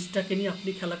করা জিনিসটাকে নিয়ে আপনি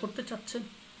খেলা করতে চাচ্ছেন?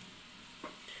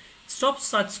 Stop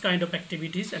such kind of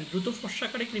activities and দ্রুত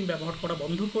ফর্সাকারী ক্রিম ব্যবহার করা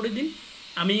বন্ধ করে দিন।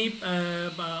 আমি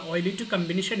অয়েলি টু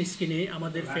কম্বিনেশন স্কিনে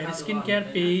আমাদের ফেয়ার স্কিন কেয়ার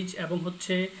পেজ এবং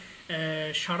হচ্ছে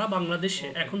সারা বাংলাদেশে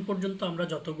এখন পর্যন্ত আমরা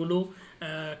যতগুলো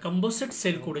কম্বো সেট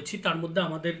সেল করেছি তার মধ্যে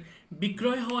আমাদের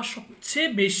বিক্রয় হওয়া সবচেয়ে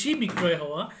বেশি বিক্রয়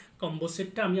হওয়া কম্বো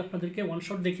সেটটা আমি আপনাদেরকে ওয়ান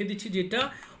শট দেখে দিচ্ছি, যেটা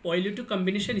অয়েলি টু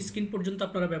কম্বিনেশন স্কিন পর্যন্ত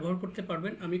আপনারা ব্যবহার করতে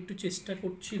পারবেন। আমি একটু চেষ্টা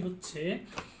করছি হচ্ছে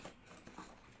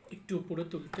একটু উপরে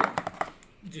তুলতে,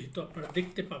 যেহেতু আপনারা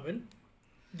দেখতে পাবেন।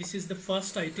 This is the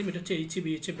first item, এটা হচ্ছে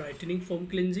HA/BHA brightening foam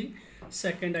cleansing.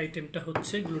 Second আইটেমটা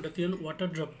হচ্ছে গ্লুটাথিয়ন ওয়াটার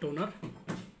ড্রপ টোনার।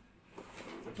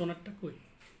 টোনারটা কই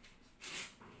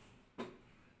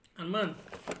আনমান?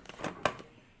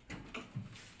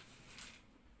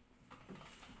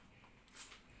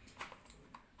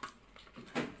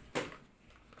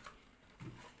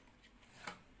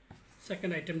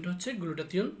 সেকেন্ড আইটেমটা হচ্ছে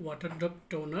glutathione water drop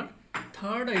toner.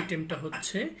 Third আইটেমটা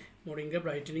হচ্ছে মোরিঙ্গা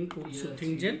ব্রাইটেনিং কুল সুথিং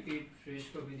জেল।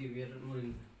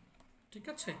 ঠিক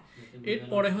আছে,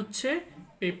 এরপরে হচ্ছে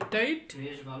পেপটাইড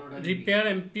রিপেয়ার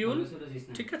অ্যাম্পিউল।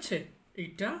 ঠিক আছে,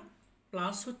 এইটা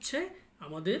প্লাস হচ্ছে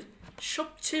আমাদের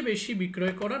সবচেয়ে বেশি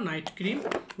বিক্রয় করা night cream,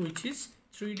 which is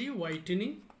 3D whitening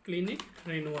clinic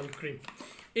renewal cream.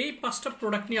 এই 5টা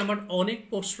প্রোডাক্ট নিয়ে আমার অনেক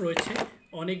পোস্ট রয়েছে,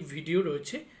 অনেক ভিডিও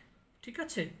রয়েছে, ঠিক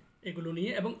আছে, এগুলো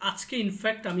নিয়ে। এবং আজকে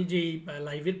ইনফ্যাক্ট আমি যেই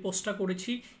লাইভের পোস্টটা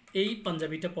করেছি এই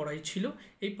পাঞ্জাবিটা পরাই ছিল,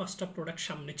 এই 5টা প্রোডাক্ট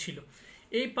সামনে ছিল।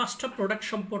 এই 5টা প্রোডাক্ট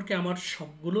সম্পর্কে আমার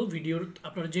সবগুলো ভিডিওর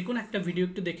আপনারা যে কোনো একটা ভিডিও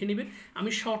একটু দেখে নেবেন।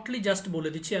 আমি শর্টলি জাস্ট বলে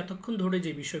দিচ্ছি এতক্ষণ ধরে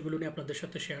যে বিষয়গুলো নিয়ে আপনাদের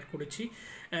সাথে শেয়ার করেছি।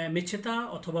 মেচেতা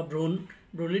অথবা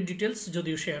ব্রণের ডিটেলস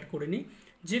যদিও শেয়ার করিনি।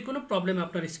 যে কোনো প্রবলেম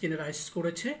আপনার স্কিনে রাইজ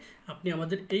করেছে, আপনি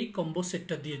আমাদের এই কম্বো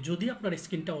সেটটা দিয়ে, যদি আপনার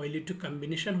স্কিনটা অয়েলি টু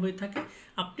কম্বিনেশন হয়ে থাকে,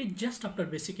 আপনি জাস্ট আপনার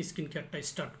বেসিক স্কিন কেয়ারটা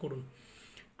স্টার্ট করুন।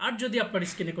 আর যদি আপনার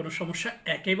স্কিনে কোনো সমস্যা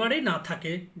একেবারেই না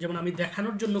থাকে, যেমন আমি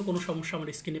দেখানোর জন্য কোনো সমস্যা আমার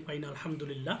স্কিনে পাই না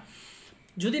আলহামদুলিল্লাহ,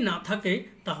 যদি না থাকে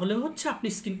তাহলে হচ্ছে আপনি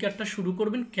স্কিন কেয়ারটা শুরু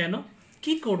করবেন। কেন,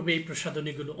 কি করবে এই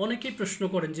প্রসাধনীগুলো? অনেকেই প্রশ্ন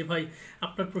করেন যে ভাই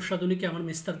আপনার প্রসাধনী কি আমার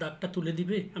মেস্তার দাগটা তুলে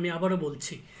দিবে? আমি আবারও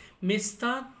বলছি,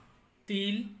 মেস্তা,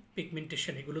 তিল,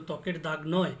 পিগমেন্টেশন এগুলো ত্বকের দাগ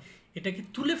নয়। এটাকে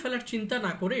তুলে ফেলার চিন্তা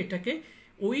না করে এটাকে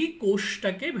ওই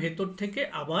কোষটাকে ভেতর থেকে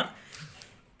আবার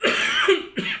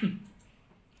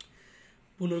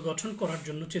পুনর্গঠন করার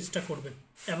জন্য চেষ্টা করবেন।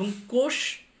 এবং কোষ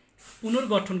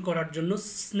পুনর্গঠন করার জন্য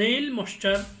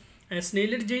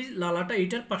স্নেইলের যে লালাটা,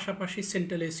 এটার পাশাপাশি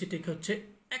সেন্ট্রাল অ্যাসিটিক হচ্ছে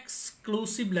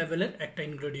এক্সক্লুসিভ লেভেলের একটা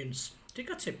ইনগ্রেডিয়েন্টস। ঠিক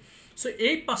আছে, সো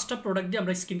এই 5টা প্রোডাক্ট দিয়ে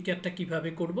আমরা স্কিন কেয়ারটা কীভাবে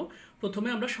করব? প্রথমে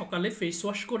আমরা সকালে ফেস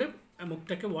ওয়াশ করে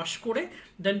মুখটাকে ওয়াশ করে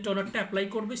দেন টোনারটা অ্যাপ্লাই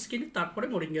করবো স্কিনে, তারপরে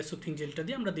মোরিঙ্গা সুথিং জেলটা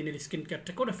দিয়ে আমরা দিনের স্কিন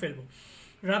কেয়ারটা করে ফেলবো।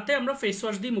 রাতে আমরা ফেস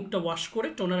ওয়াশ দিয়ে মুখটা ওয়াশ করে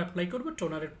টোনার অ্যাপ্লাই করবো।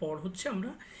 টোনারের পর হচ্ছে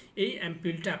আমরা এই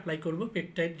অ্যাম্পিউলটা অ্যাপ্লাই করবো,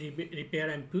 পেপটাইড রিপেয়ার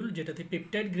অ্যাম্পিউল, যেটাতে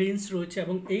পেপটাইড গ্রেনস রয়েছে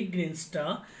এবং এই গ্রেনসটা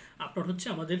আপনার হচ্ছে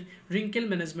আমাদের রিঙ্কেল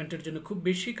ম্যানেজমেন্টের জন্য খুব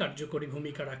বেশি কার্যকরী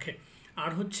ভূমিকা রাখে।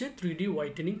 আর হচ্ছে 3D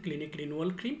whitening clinic renewal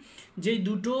cream. যেই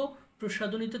দুটো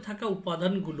প্রসাধনীতে থাকা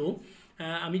উপাদানগুলো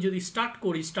আমি যদি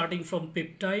starting from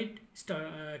peptide,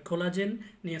 collagen,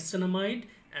 niacinamide,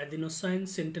 adenosine,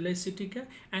 central অ্যাসিটিকা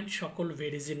and সকল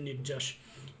ভেরিজিন নির্যাস,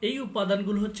 এই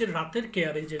উপাদানগুলো হচ্ছে রাতের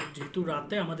কেয়ারে, যেহেতু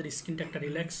রাতে আমাদের স্কিনটা একটা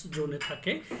রিল্যাক্স জোনে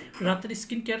থাকে, রাতের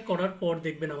স্কিন কেয়ার করার পর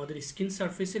দেখবেন আমাদের স্কিন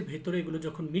সারফেসের ভেতরে এগুলো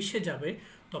যখন মিশে যাবে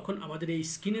তখন আমাদের এই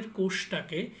স্কিনের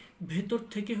কোষটাকে ভেতর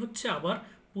থেকে হচ্ছে আবার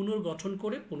পুনর্গঠন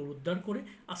করে, পুনরুদ্ধার করে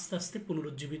আস্তে আস্তে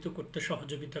পুনরুজ্জীবিত করতে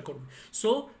সহযোগিতা করবে।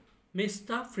 সো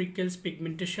মেস্তা ফ্রিকেলস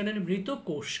পিগমেন্টেশনের মৃত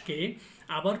কোষকে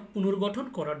আবার পুনর্গঠন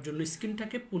করার জন্য,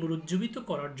 স্কিনটাকে পুনরুজ্জীবিত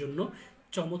করার জন্য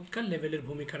চমৎকার লেভেলের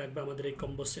ভূমিকা রাখবে আমাদের এই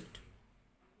কম্বো সেট।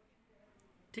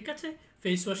 ঠিক আছে,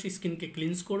 ফেস ওয়াশ স্কিনকে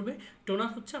ক্লিনস করবে,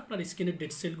 টোনার হচ্ছে আপনার স্কিনের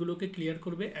ডেড সেলগুলোকে ক্লিয়ার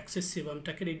করবে, এক্সেস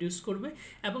সেবামটাকে রিডিউস করবে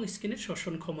এবং স্কিনের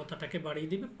শোষণ ক্ষমতাটাকে বাড়িয়ে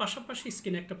দিবে, পাশাপাশি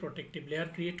স্কিনে একটা প্রোটেক্টিভ লেয়ার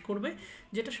ক্রিয়েট করবে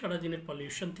যেটা সারাদিনের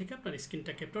পলিউশন থেকে আপনার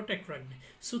স্কিনটাকে প্রোটেক্ট রাখবে।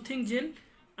 সুথিং জেল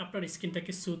আপনার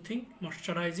স্কিনটাকে সুথিং,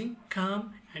 ময়শ্চারাইজিং, কাম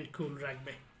অ্যান্ড কুল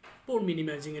রাখবে, পোর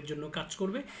মিনিমাইজিংয়ের জন্য কাজ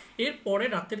করবে। এরপরে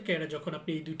রাতের কেয়ারে যখন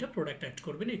আপনি এই দুইটা প্রোডাক্ট অ্যাড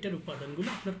করবেন, এটার উপাদানগুলো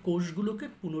আপনার কোষগুলোকে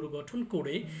পুনর্গঠন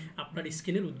করে আপনার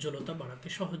স্কিনের উজ্জ্বলতা বাড়াতে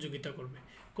সহযোগিতা করবে,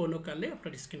 কোনো কালে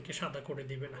আপনার স্কিনকে সাদা করে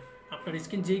দেবে না। আপনার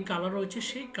স্কিন যেই কালার রয়েছে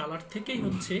সেই কালার থেকেই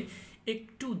হচ্ছে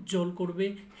একটু উজ্জ্বল করবে,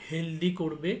 হেলদি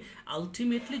করবে।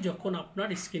 আলটিমেটলি যখন আপনার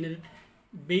স্কিনের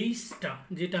বেসটা,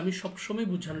 যেটা আমি সবসময়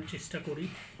বোঝানোর চেষ্টা করি,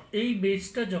 এই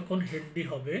বেসটা যখন হেলদি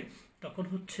হবে তখন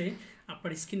হচ্ছে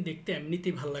আপনার স্কিন দেখতে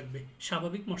এমনিতেই ভালো লাগবে।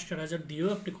 স্বাভাবিক ময়শ্চারাইজার দিয়েও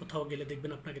আপনি কোথাও গেলে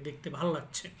দেখবেন আপনাকে দেখতে ভালো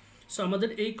লাগছে। সো আমাদের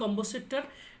এই কম্বো সেটটার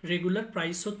রেগুলার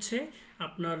প্রাইস হচ্ছে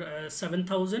আপনার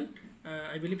 7000,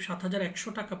 আই বিলিভ 7100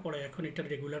 টাকা পড়ে এখন এটার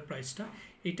রেগুলার প্রাইসটা।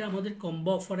 এটা আমাদের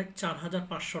কম্বো অফারে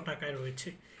 4500 টাকায় রয়েছে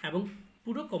এবং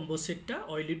পুরো কম্বো সেটটা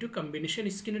অয়েলি টু কম্বিনেশন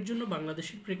স্কিনের জন্য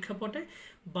বাংলাদেশের প্রেক্ষাপটে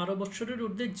 12 বছরের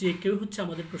ঊর্ধ্বে যে কেউ হচ্ছে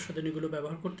আমাদের প্রসাধনীগুলো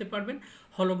ব্যবহার করতে পারবেন।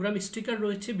 হলোগ্রাম স্টিকার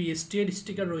রয়েছে, বিএসটিএর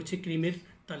স্টিকার রয়েছে ক্রিমের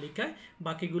তালিকায়,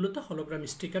 বাকিগুলোতে হলোগ্রাম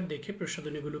স্টিকার দেখে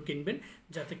প্রসাধনীগুলো কিনবেন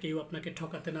যাতে কেউ আপনাকে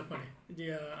ঠকাতে না পারে। যে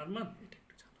আরমান, এটা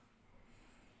একটু চালা,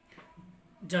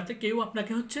 যাতে কেউ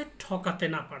আপনাকে হচ্ছে ঠকাতে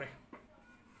না পারে।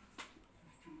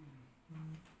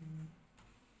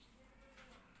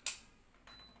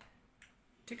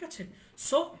 ঠিক আছে,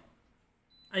 সো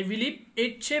আই বিলিভ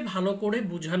এর চেয়ে ভালো করে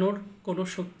বোঝানোর কোনো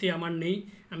শক্তি আমার নেই।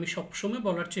 আমি সবসময়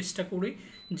বলার চেষ্টা করি,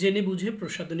 জেনে বুঝে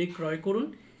প্রসাধনী ক্রয় করুন,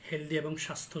 হেলদি এবং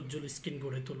স্বাস্থ্যোজ্জ্বল স্কিন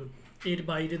গড়ে তুলুন। এর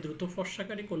বাইরে দ্রুত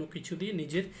ফর্সাকারী কোনো কিছু দিয়ে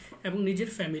নিজের এবং নিজের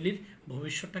ফ্যামিলির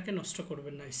ভবিষ্যৎটাকে নষ্ট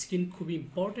করবেন না। স্কিন খুবই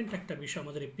ইম্পর্ট্যান্ট একটা বিষয়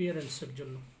আমাদের অ্যাপিয়ারেন্সের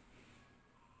জন্য।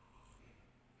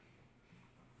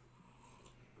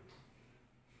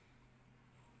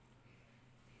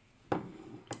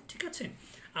 ঠিক আছে,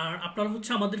 আর আপনারা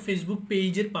হচ্ছে আমাদের ফেসবুক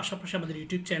পেজের পাশাপাশি আমাদের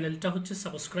ইউটিউব চ্যানেলটা হচ্ছে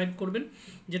সাবস্ক্রাইব করবেন,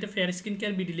 যেটা ফেয়ার স্কিন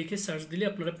কেয়ার বিডি লিখে সার্চ দিলে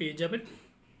আপনারা পেয়ে যাবেন।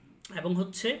 এবং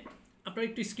হচ্ছে আপনারা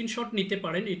একটু স্ক্রিনশট নিতে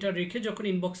পারেন, এটা রেখে যখন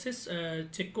ইনবক্সে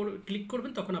ক্লিক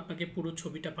করবেন তখন আপনাকে পুরো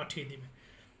ছবিটা পাঠিয়ে দিবে।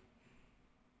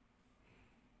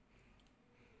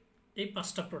 এই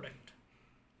 5টা প্রোডাক্ট,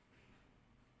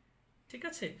 ঠিক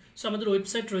আছে। সো আমাদের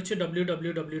ওয়েবসাইট রয়েছে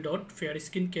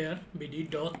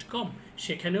www.fairskincare.bd.com।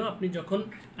 সেখানেও আপনি যখন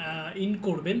ইন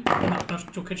করবেন তখন আপনার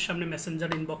চোখের সামনে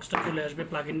মেসেঞ্জার ইনবক্সটা চলে আসবে,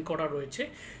 প্লাগ ইন করা রয়েছে।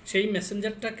 সেই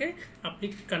মেসেঞ্জারটাকে আপনি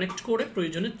কানেক্ট করে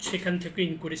প্রয়োজনে সেখান থেকে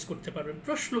ইনকোয়ারিজ করতে পারবেন,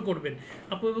 প্রশ্ন করবেন।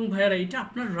 আপু এবং ভাইয়ারা, এটা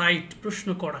আপনার রাইট প্রশ্ন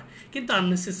করা, কিন্তু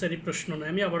আননেসেসারি প্রশ্ন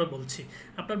নয়। আমি আবারও বলছি,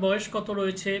 আপনার বয়স কত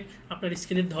রয়েছে, আপনার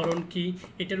স্কিনের ধরন কি,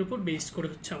 এটার উপর বেস করে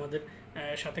হচ্ছে আমাদের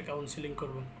সাথে কাউন্সিলিং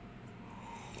করব।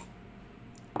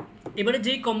 এবারে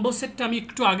যেই কম্বো সেটটা আমি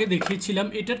একটু আগে দেখিয়েছিলাম,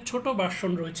 এটার ছোট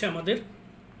ভার্সন রয়েছে আমাদের,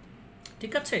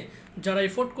 ঠিক আছে। যারা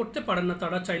এফোর্ড করতে পারেন না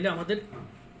তারা চাইলে আমাদের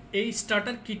এই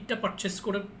স্টার্টার কিটটা পারচেস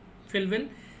করে ফেলবেন।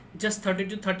 Just 30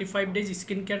 to 35 days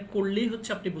skin care করলেই হচ্ছে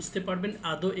আপনি বুঝতে পারবেন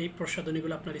আদৌ এই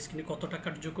প্রসাধনীগুলো আপনার স্কিনে কতটা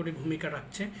কার্যকরী ভূমিকা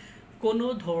রাখছে, কোনো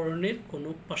ধরনের কোনো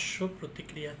পার্শ্ব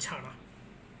প্রতিক্রিয়া ছাড়া,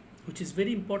 which is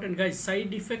very important guys. Side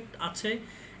effect আছে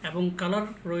এবং কালার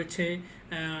রয়েছে,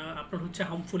 আপনার হচ্ছে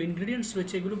হার্মফুল ইনগ্রিডিয়েন্টস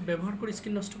রয়েছে, এগুলো ব্যবহার করে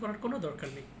স্কিন নষ্ট করার কোনো দরকার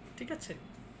নেই, ঠিক আছে।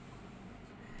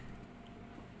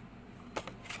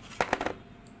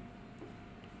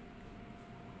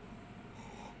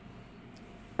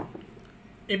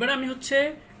 এবারে আমি হচ্ছে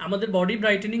আমাদের বডি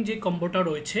ব্রাইটেনিং যে কম্বোটা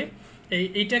রয়েছে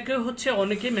এইটাকে হচ্ছে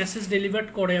অনেকে মেসেজ ডেলিভার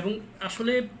করে, এবং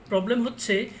আসলে প্রবলেম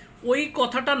হচ্ছে ওই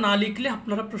কথাটা না লিখলে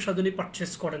আপনারা প্রসাধনী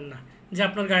পারচেস করেন না, যে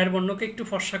আপনার গায়ের বর্ণকে একটু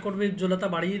ফর্সা করবে, উজ্জ্বলতা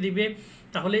বাড়িয়ে দিবে,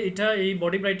 তাহলে এই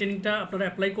বডি ব্রাইটেনিংটা আপনারা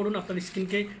অ্যাপ্লাই করুন, আপনার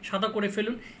স্কিনকে সাদা করে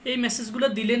ফেলুন। এই মেসেজগুলো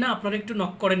দিলে না আপনারা একটু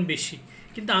নক করেন বেশি,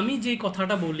 কিন্তু আমি যেই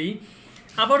কথাটা বলি,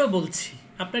 আবারও বলছি,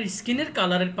 আপনার স্কিনের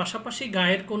কালারের পাশাপাশি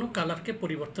গায়ের কোনো কালারকে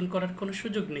পরিবর্তন করার কোনো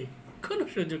সুযোগ নেই, কোনো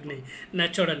সুযোগ নেই।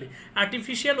 ন্যাচারালি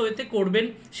আর্টিফিশিয়াল ওয়েতে করবেন,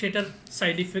 সেটার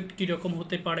সাইড ইফেক্ট কীরকম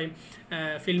হতে পারে,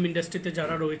 ফিল্ম ইন্ডাস্ট্রিতে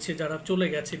যারা রয়েছে, যারা চলে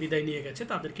গেছে, বিদায় নিয়ে গেছে,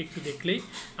 তাদেরকে একটু দেখলেই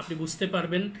আপনি বুঝতে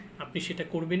পারবেন আপনি সেটা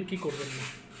করবেন কি করবেন না।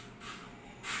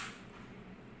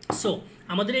 সো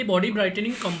আমাদের এই বডি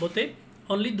ব্রাইটেনিং কম্বোতে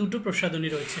অনলি দুটো প্রসাধনী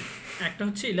রয়েছে। একটা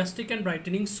হচ্ছে ইলাস্টিক অ্যান্ড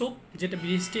ব্রাইটেনিং সোপ, যেটা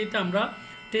বিএসটিতে আমরা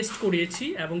টেস্ট করিয়েছি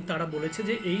এবং তারা বলেছে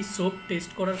যে এই সোপ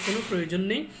টেস্ট করার কোনো প্রয়োজন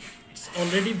নেই, it's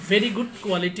already very good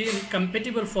quality and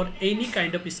compatible for any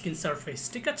kind of skin surface,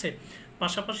 ঠিক আছে।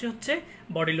 পাশাপাশি হচ্ছে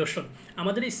বডি লোশন,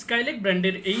 আমাদের স্কাইলেক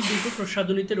ব্র্যান্ডের এই দুটো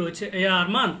প্রসাধনীতে রয়েছে।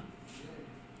 আরমান,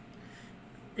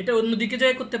 এটা অন্যদিকে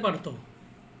যায় করতে পারতো,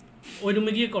 ওই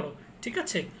রুমে গিয়ে করো, ঠিক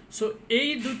আছে। সো এই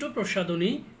দুটো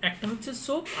প্রসাধনী, একটা হচ্ছে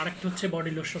সোপ আর একটা হচ্ছে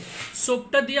বডি লোশন।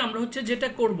 সোপটা দিয়ে আমরা হচ্ছে যেটা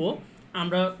করব,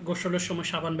 আমরা গোসলের সময়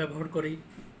সাবান ব্যবহার করি,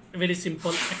 ভেরি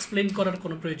সিম্পল, এক্সপ্লেন করার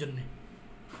কোনো প্রয়োজন নেই,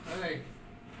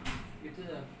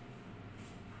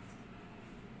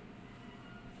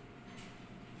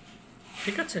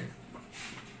 ঠিক আছে।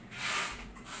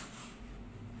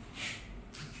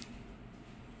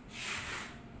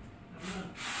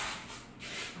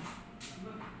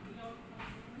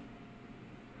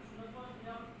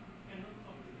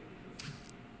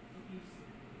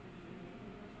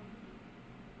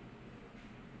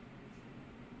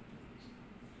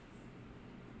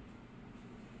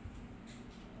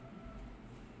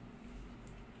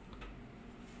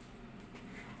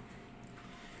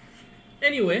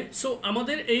 এনিওয়ে, সো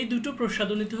আমাদের এই দুটো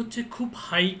প্রসাধনীতে হচ্ছে খুব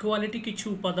হাই কোয়ালিটি কিছু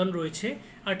উপাদান রয়েছে,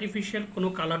 আর্টিফিশিয়াল কোনো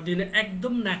কালার দিয়ে,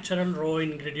 একদম ন্যাচারাল র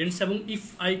ইনগ্রেডিয়েন্টস। এবং if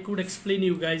I could explain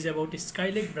you guys about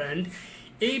স্কাইলেক brand,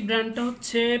 এই ব্র্যান্ডটা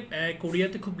হচ্ছে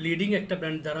কোরিয়াতে খুব লিডিং একটা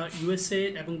ব্র্যান্ড, যারা ইউএসএ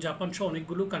এবং জাপান সহ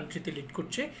অনেকগুলো কান্ট্রিতে লিড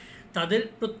করছে। তাদের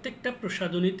প্রত্যেকটা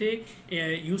প্রসাধনীতে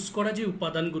ইউজ করা যে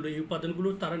উপাদানগুলো, এই উপাদানগুলো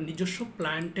তারা নিজস্ব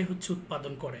প্ল্যান্টে হচ্ছে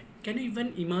উৎপাদন করে। ক্যান ইউ ইভেন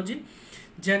ইমাজিন,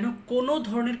 যেন কোনো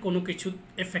ধরনের কোনো কিছু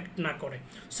এফেক্ট না করে।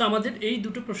 সো আমাদের এই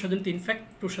দুটো প্রসাধনীতে, ইনফ্যাক্ট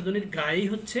প্রসাধনীর গায়েই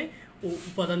হচ্ছে ও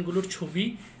উপাদানগুলোর ছবি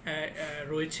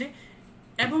রয়েছে,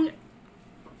 এবং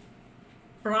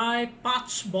প্রায়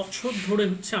 5 বছর ধরে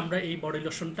হচ্ছে আমরা এই বডি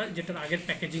লোশনটা, যেটার আগের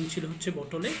প্যাকেজিং ছিল হচ্ছে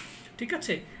বোতলে, ঠিক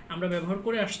আছে, আমরা ব্যবহার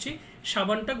করে আসছি।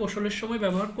 সাবানটা গোসলের সময়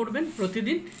ব্যবহার করবেন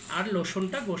প্রতিদিন, আর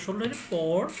লোশনটা গোসলের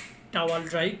পর টাওয়াল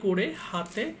ড্রাই করে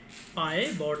হাতে, পায়ে,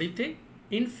 বডিতে,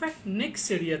 ইনফ্যাক্ট নেক্সট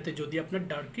এরিয়াতে যদি আপনার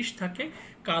ডার্কিশ থাকে,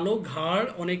 কালো ঘাড়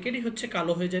অনেকেরই হচ্ছে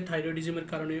কালো হয়ে যায় থাইরয়েডিজমের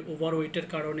কারণে, ওভারওয়েটের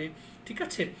কারণে, ঠিক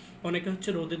আছে। অনেকে হচ্ছে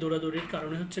রোদে দৌড়াদৌড়ির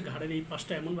কারণে হচ্ছে ঘাড়ের এই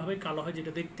পাশটা এমনভাবে কালো হয়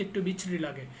যেটা দেখতে একটু বিচ্ছিরি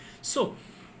লাগে। সো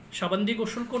সাবান দিয়ে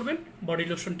গোসল করবেন, বডি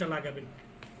লোশনটা লাগাবেন,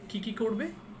 কি করবে,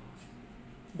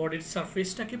 বডির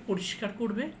সারফেসটাকে পরিষ্কার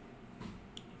করবে।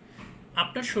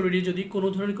 আপনার শরীরে যদি কোনো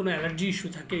ধরনের কোনো অ্যালার্জি ইস্যু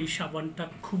থাকে, এই সাবানটা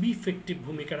খুবই ইফেক্টিভ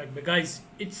ভূমিকা রাখবে guys.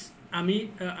 It's I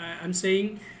am saying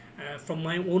from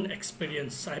my own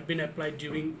experience, I have been applied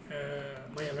during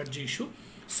my allergy issue.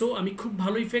 So আমি খুব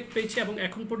ভালো ইফেক্ট পেয়েছি, এবং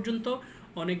এখন পর্যন্ত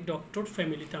অনেক ডক্টর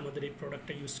ফ্যামিলিতে আমাদের এই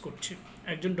প্রোডাক্টটা ইউজ করছে।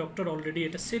 একজন ডক্টর অলরেডি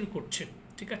এটা সেল করছে,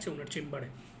 ঠিক আছে, ওনার চেম্বারে।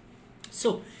 সো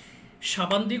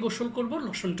সাবান দিয়ে গোসল করব,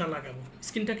 লোশনটা লাগাবো,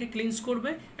 স্কিনটাকে ক্লিনস করবে,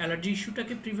 অ্যালার্জি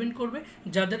ইস্যুটাকে প্রিভেন্ট করবে,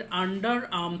 যাদের আন্ডার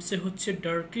আর্মসে হচ্ছে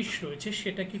ডার্কিশ রয়েছে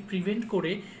সেটাকে প্রিভেন্ট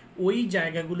করে ওই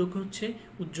জায়গাগুলোকে হচ্ছে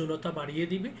উজ্জ্বলতা বাড়িয়ে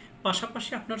দিবে,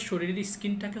 পাশাপাশি আপনার শরীরের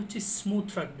স্কিনটাকে হচ্ছে স্মুথ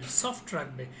রাখবে, সফট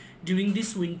রাখবে during this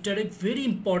উইন্টারে। Very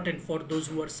important for those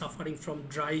who are suffering from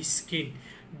dry skin,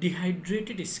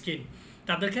 dehydrated skin,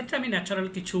 তাদের ক্ষেত্রে আমি ন্যাচারাল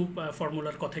কিছু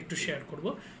ফর্মুলার কথা একটু শেয়ার করব।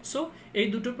 সো এই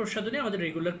দুটো প্রসাধনী আমাদের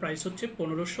রেগুলার প্রাইস হচ্ছে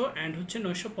 1500 অ্যান্ড হচ্ছে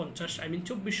 950, আই মিন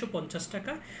 2450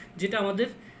 টাকা, যেটা আমাদের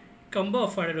কম্বো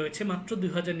অফারে রয়েছে মাত্র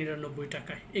 2099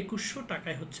 টাকায়, 2100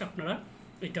 টাকায় হচ্ছে আপনারা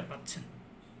এটা পাচ্ছেন।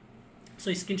 সো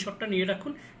স্ক্রিনশটটা নিয়ে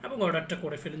রাখুন এবং অর্ডারটা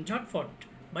করে ফেলুন ঝটফট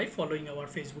by following our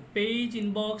Facebook page,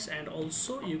 inbox, and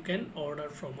also you can order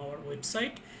from our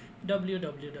website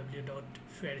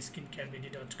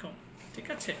www.fairskincare.com। ঠিক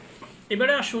আছে,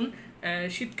 এবারে আসুন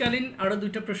শীতকালীন আরও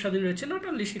দুইটা প্রসাধনী রয়েছে, নট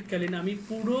অনলি শীতকালীন, আমি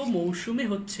পুরো মৌসুমে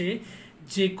হচ্ছে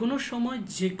যে কোনো সময়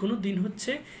যে কোনো দিন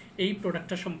হচ্ছে এই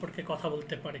প্রোডাক্টটা সম্পর্কে কথা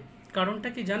বলতে পারে। কারণটা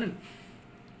কি জানেন?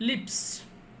 Lips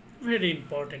very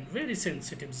important, very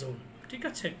sensitive zone. ঠিক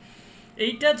আছে,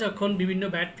 এইটা যখন বিভিন্ন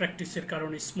ব্যাড প্র্যাকটিসের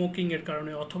কারণে, স্মোকিংয়ের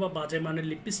কারণে অথবা বাজে মানের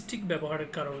লিপস্টিক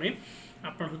ব্যবহারের কারণে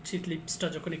আপনার হচ্ছে লিপসটা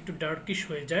যখন একটু ডার্কিশ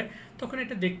হয়ে যায় তখন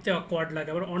এটা দেখতে অকওয়ার্ড লাগে।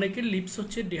 আবার অনেকের লিপস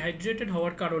হচ্ছে ডিহাইড্রেটেড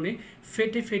হওয়ার কারণে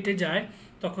ফেটে ফেটে যায়,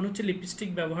 তখন হচ্ছে লিপস্টিক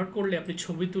ব্যবহার করলে আপনি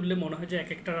ছবি তুললে মনে হয় যে এক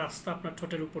একটা রাস্তা আপনার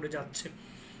ঠোঁটের উপরে যাচ্ছে।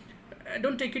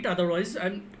 Don't take it otherwise, I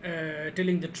am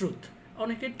telling the truth.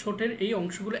 অনেকের ঠোঁটের এই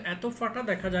অংশগুলো এত ফাটা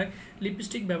দেখা যায়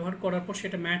লিপস্টিক ব্যবহার করার পর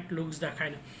সেটা ম্যাট লুকস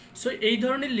দেখায় না। সো এই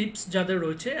ধরনের লিপস যাদের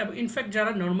রয়েছে, এবং ইনফ্যাক্ট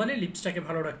যারা নর্মালি লিপসটাকে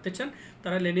ভালো রাখতে চান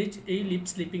তারা লেনেজ এই লিপ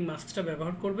স্লিপিং মাস্কটা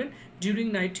ব্যবহার করবেন during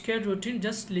night care routine.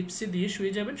 Just লিপসে দিয়ে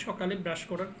শুয়ে যাবেন, সকালে ব্রাশ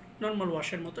করার নর্মাল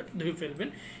ওয়াশের মতো ধুয়ে ফেলবেন।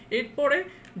 এরপরে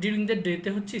ডিউরিং দ্য ডেতে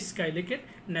হচ্ছে স্কাইলেকের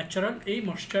ন্যাচারাল এই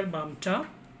ময়েশ্চার বামটা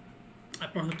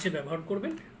আপনার হচ্ছে ব্যবহার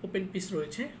করবেন। ওপেন পিস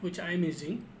রয়েছে হুইচ আই এম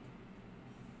ইউজিং।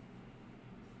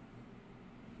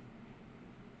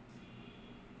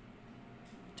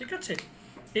 ঠিক আছে,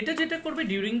 এটা যেটা করবে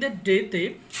ডিউরিং দ্য ডেতে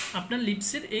আপনার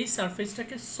লিপসের এই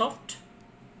সারফেসটাকে সফট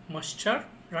ময়েশ্চার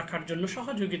রাখার জন্য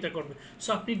সহযোগিতা করবে। সো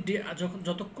আপনি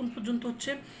যতক্ষণ পর্যন্ত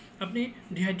হচ্ছে আপনি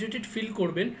ডিহাইড্রেটেড ফিল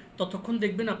করবেন ততক্ষণ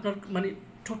দেখবেন আপনার মানে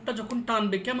ঠোঁটটা যখন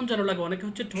টানবে কেমন যেন লাগে। অনেকে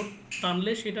হচ্ছে ঠোঁট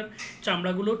টানলে সেটার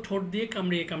চামড়াগুলো ঠোঁট দিয়ে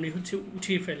কামড়িয়ে কামড়িয়ে হচ্ছে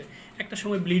উঠিয়ে ফেলে, একটা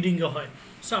সময় ব্লিডিংও হয়।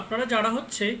 সো আপনারা যারা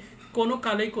হচ্ছে কোনো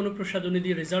কালেই কোনো প্রসাধনী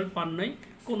দিয়ে রেজাল্ট পান নাই,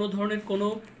 কোনো ধরনের কোনো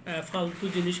ফালতু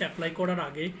জিনিস অ্যাপ্লাই করার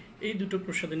আগে এই দুটো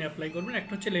প্রসাধনী অ্যাপ্লাই করবেন।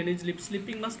 একটা হচ্ছে লেনেজ লিপ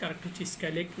স্লিপিং মাস্ক, আর একটা হচ্ছে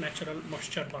স্কাইলেক ন্যাচারাল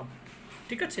ময়েশ্চার বাম।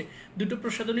 ঠিক আছে, দুটো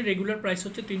প্রসাধনী রেগুলার প্রাইস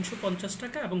হচ্ছে 350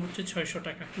 টাকা এবং হচ্ছে 600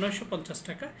 টাকা, 950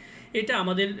 টাকা। এটা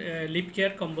আমাদের লিপ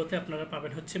কেয়ার কম্বোতে আপনারা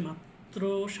পাবেন হচ্ছে মাত্র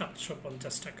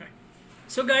 750 টাকায়।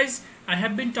 So guys, I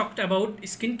have been talked about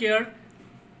skin care,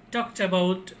 talked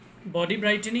about body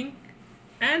brightening,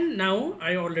 and now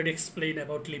I already explained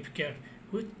about lip care.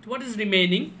 What is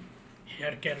remaining?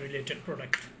 Hair care related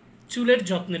product. চুলের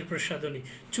যত্নের প্রসাধনী।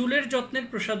 চুলের যত্নের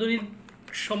প্রসাধনীর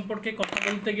সম্পর্কে কথা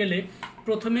বলতে গেলে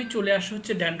প্রথমেই চলে আসে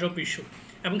হচ্ছে ড্যান্ড্রফ ইস্যু,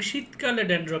 এবং শীতকালে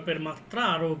ড্যান্ড্রফের মাত্রা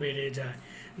আরও বেড়ে যায়।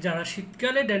 যারা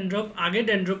শীতকালে আগে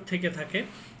ড্যান্ড্রফ থেকে থাকে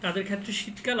তাদের ক্ষেত্রে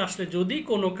শীতকাল আসলে যদি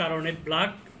কোনো কারণে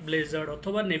ব্ল্যাক ব্লেজার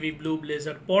অথবা নেভি ব্লু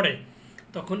ব্লেজার পরে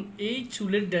তখন এই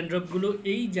চুলের ড্যান্ড্রফগুলো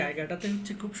এই জায়গাটাতে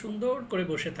হচ্ছে খুব সুন্দর করে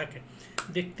বসে থাকে,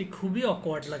 দেখতে খুবই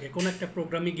অকওয়ার্ড লাগে। কোনো একটা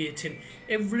প্রোগ্রামে গিয়েছেন,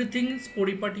 এভরিথিং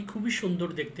পরিপাটি খুবই সুন্দর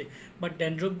দেখতে, বাট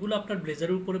ড্যান্ড্রফগুলো আপনার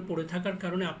ব্লেজারের উপরে পড়ে থাকার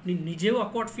কারণে আপনি নিজেও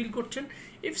অকওয়ার্ড ফিল করছেন।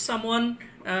 ইফ সামওয়ান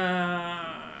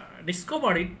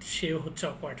ডিসকভার ইট, সেও হচ্ছে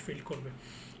অকওয়ার্ড ফিল করবে।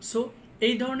 সো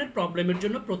এই ধরনের প্রবলেমের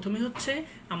জন্য প্রথমে হচ্ছে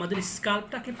আমাদের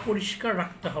স্কাল্পটাকে পরিষ্কার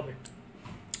রাখতে হবে।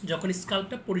 যখন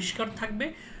স্কাল্পটা পরিষ্কার থাকবে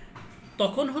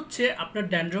তখন হচ্ছে আপনার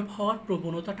ড্যান্ড্রফ হওয়ার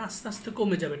প্রবণতাটা আস্তে আস্তে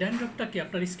কমে যাবে। ড্যান্ড্রফটা কি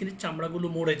আপনার স্কিনের চামড়াগুলো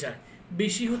মরে যায়,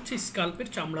 বেশি হচ্ছে স্কাল্পের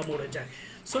চামড়া মরে যায়।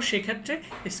 সো সেক্ষেত্রে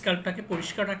স্কাল্পটাকে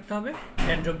পরিষ্কার রাখতে হবে,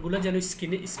 ড্যান্ড্রফগুলো যেন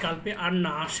স্কাল্পে আর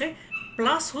না আসে।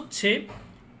 প্লাস হচ্ছে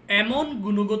এমন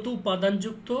গুণগত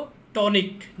উপাদানযুক্ত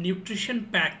টনিক নিউট্রিশন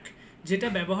প্যাক যেটা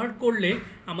ব্যবহার করলে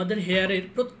আমাদের হেয়ারের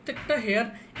প্রত্যেকটা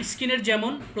স্কিনের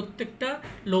যেমন প্রত্যেকটা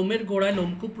লোমের গোড়ায়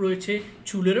লোমকূপ রয়েছে,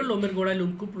 চুলেরও লোমের গোড়ায়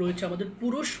লোমকূপ রয়েছে, আমাদের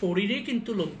পুরো শরীরেই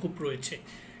কিন্তু লোমকূপ রয়েছে,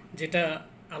 যেটা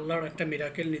আল্লাহর একটা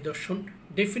মিরাকেল নিদর্শন।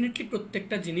 ডেফিনেটলি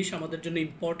প্রত্যেকটা জিনিস আমাদের জন্য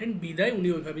ইম্পর্টেন্ট, বিদায় উনি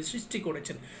ওইভাবে সৃষ্টি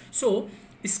করেছেন। সো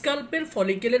স্কাল্পের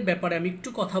ফলিকেলের ব্যাপারে আমি একটু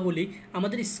কথা বলি।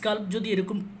 আমাদের স্কাল্প যদি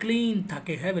এরকম ক্লিন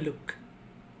থাকে, হ্যাভ এ লুক,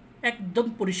 একদম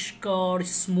পরিষ্কার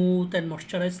স্মুথ অ্যান্ড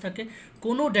ময়শ্চারাইজ থাকে,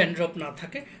 কোনো ড্যান্ড্রফ না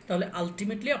থাকে, তাহলে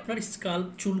আলটিমেটলি আপনার স্কাল্প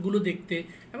চুলগুলো দেখতে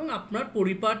এবং আপনার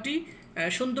পরিপাটি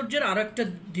সৌন্দর্যের আরও একটা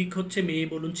দিক হচ্ছে মেয়ে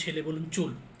বলুন ছেলে বলুন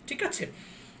চুল। ঠিক আছে,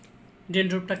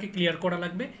 ড্যান্ড্রফটাকে ক্লিয়ার করা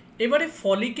লাগবে। এবারে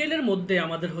ফলিকেলের মধ্যে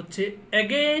আমাদের হচ্ছে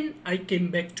again I came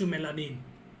back to melanin.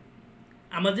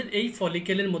 আমাদের এই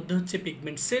ফলিকেলের মধ্যে হচ্ছে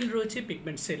পিগমেন্ট সেল রয়েছে,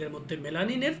 পিগমেন্ট সেলের মধ্যে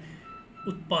মেলানিনের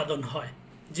উৎপাদন হয়,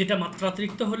 যেটা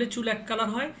মাত্রাতিরিক্ত হলে চুল এক কালার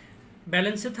হয়,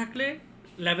 ব্যালেন্সে থাকলে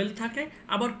লেভেল থাকে,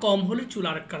 আবার কম হলে চুল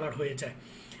আরেক কালার হয়ে যায়।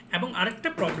 এবং আরেকটা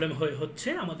প্রবলেম হচ্ছে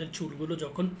আমাদের চুলগুলো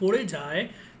যখন পড়ে যায়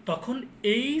তখন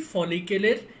এই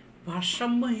ফলিকেলের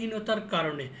ভারসাম্যহীনতার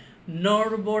কারণে,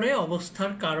 নড়বড়ে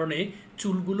অবস্থার কারণে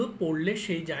চুলগুলো পড়লে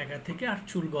সেই জায়গা থেকে আর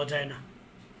চুল গজায় না।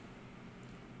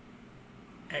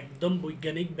 একদম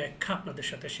বৈজ্ঞানিক ব্যাখ্যা আপনাদের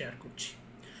সাথে শেয়ার করছি।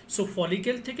 সো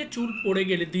ফলিকেল থেকে চুল পড়ে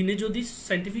গেলে দিনে যদি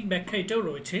সায়েন্টিফিক ব্যাখ্যা এটাও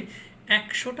রয়েছে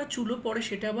 100টা চুলও পড়ে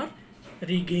সেটা আবার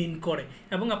রিগেইন করে।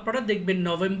 এবং আপনারা দেখবেন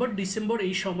নভেম্বর ডিসেম্বর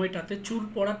এই সময়টাতে চুল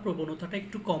পড়ার প্রবণতাটা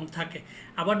একটু কম থাকে।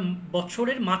 আবার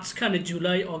বছরের মাঝখানে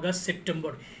জুলাই আগস্ট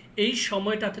সেপ্টেম্বর এই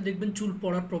সময়টাতে দেখবেন চুল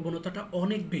পড়ার প্রবণতাটা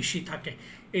অনেক বেশি থাকে।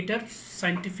 এটার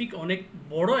সায়েন্টিফিক অনেক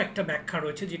বড় একটা ব্যাখ্যা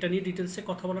রয়েছে, যেটা নিয়ে ডিটেলসে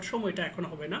কথা বলার সময়টা এখন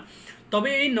হবে না। তবে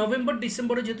এই নভেম্বর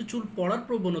ডিসেম্বরে যেহেতু চুল পড়ার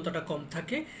প্রবণতাটা কম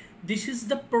থাকে, this is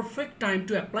the perfect time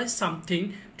to apply something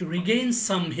to Regain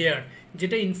some hair,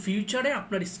 যেটা ইন ফিউচারে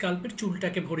আপনার স্কাল্পের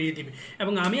চুলটাকে ভরিয়ে দিবে।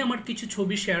 এবং আমি আমার কিছু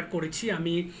ছবি শেয়ার করেছি।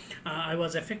 আমি I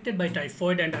was affected by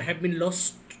typhoid and I have been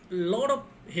lost lot of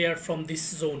hair from this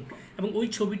zone. এবং ওই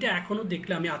ছবিটা এখনও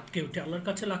দেখলে আমি আটকে উঠি। আল্লাহর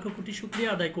কাছে লাখো কোটি শুকরিয়া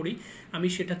আদায় করি, আমি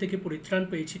সেটা থেকে পরিত্রাণ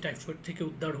পেয়েছি, টাইফয়েড থেকে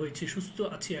উদ্ধার হয়েছি, সুস্থ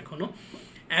আছি এখনও।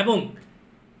 এবং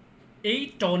এই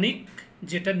টনিক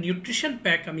যেটা নিউট্রিশন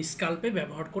প্যাক আমি স্কাল্পে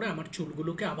ব্যবহার করে আমার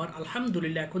চুলগুলোকে আবার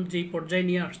আলহামদুলিল্লাহ এখন যেই পর্যায়ে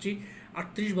নিয়ে আসছি,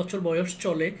 38 বছর বয়স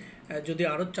চলে, যদি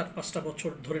আরও 4-5টা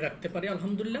বছর ধরে রাখতে পারি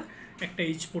আলহামদুলিল্লাহ একটা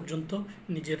এজ পর্যন্ত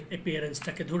নিজের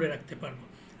অ্যাপিয়ারেন্সটাকে ধরে রাখতে পারবো।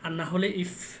 আর না হলে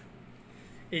ইফ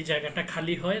এই জায়গাটা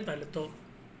খালি হয় তাহলে তো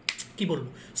কি বলবো।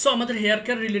 সো আমাদের হেয়ার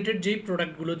কেয়ার রিলেটেড যেই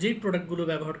প্রোডাক্টগুলো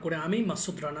ব্যবহার করে আমি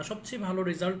মাসুদ রানা সবচেয়ে ভালো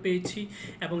রেজাল্ট পেয়েছি।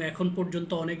 এবং এখন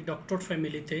পর্যন্ত অনেক ডক্টর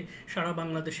ফ্যামিলিতে সারা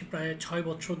বাংলাদেশে প্রায় 6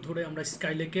 বছর ধরে আমরা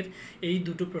স্কাইলেকের এই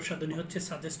দুটো প্রসাধনী হচ্ছে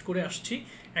সাজেস্ট করে আসছি।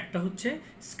 একটা হচ্ছে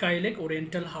স্কাইলেক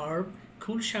oriental herb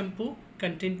cool shampoo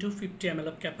contain 250 ml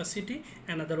of capacity,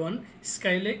 another one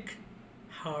Skylake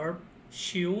Herb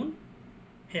Shion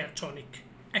Hair Tonic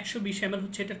 120 ml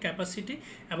হচ্ছে এটার ক্যাপাসিটি।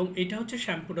 এবং এটা হচ্ছে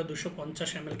শ্যাম্পুটা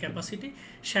 250 ml ক্যাপাসিটি।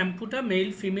 শ্যাম্পুটা মেল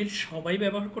ফিমেল সবাই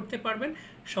ব্যবহার করতে পারবেন,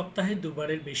 সপ্তাহে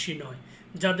 2বারের বেশি নয়।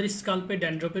 যাদের স্কাল্পে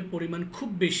ড্যান্ড্রফের পরিমাণ খুব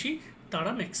বেশি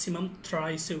তারা ম্যাক্সিমাম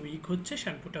থ্রাইস এ উইক হচ্ছে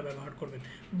শ্যাম্পুটা ব্যবহার করবেন।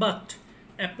 But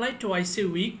apply twice A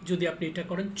week যদি আপনি এটা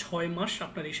করেন 6 মাস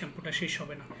আপনার এই শ্যাম্পুটা শেষ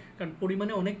হবে না, কারণ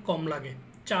পরিমাণে অনেক কম লাগে।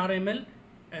 4 ml,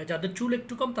 যাদের চুল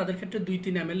একটু কম তাদের ক্ষেত্রে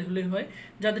 2-3 ml হলে হয়,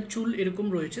 যাদের চুল এরকম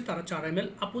রয়েছে তারা 4 ml,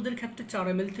 আপুদের ক্ষেত্রে 4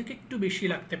 ml থেকে একটু বেশি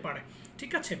লাগতে পারে।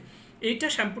 ঠিক আছে, এইটা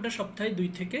শ্যাম্পুটা সপ্তাহে 2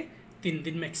 থেকে 3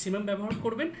 দিন ম্যাক্সিমাম ব্যবহার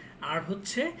করবেন। আর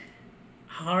হচ্ছে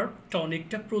হার্ব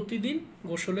টনিকটা প্রতিদিন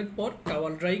গোসলের পর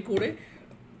টাওয়াল ড্রাই করে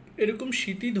এরকম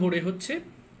শীতি ধরে হচ্ছে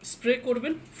স্প্রে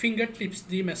করবেন, ফিঙ্গার টিপস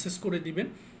দিয়ে ম্যাসেজ করে দিবেন,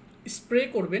 স্প্রে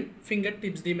করবেন, ফিঙ্গার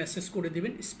টিপস দিয়ে ম্যাসেজ করে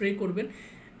দিবেন, স্প্রে করবেন,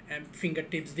 ফিঙ্গার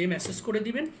টিপস দিয়ে ম্যাসেজ করে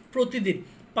দিবেন প্রতিদিন।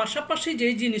 পাশাপাশি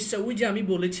যেই জিনিসটা ওই যে আমি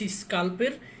বলেছি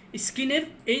স্কাল্পের স্কিনের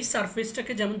এই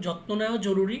সারফেসটাকে যেমন যত্ন নেওয়া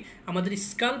জরুরি, আমাদের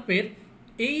স্কাল্পের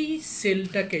এই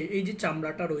সেলটাকে, এই যে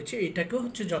চামড়াটা রয়েছে এটাকেও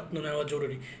হচ্ছে যত্ন নেওয়া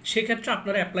জরুরি। সেক্ষেত্রে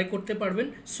আপনারা অ্যাপ্লাই করতে পারবেন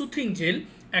সুথিং জেল।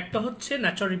 একটা হচ্ছে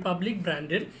ন্যাচার রিপাবলিক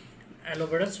ব্র্যান্ডের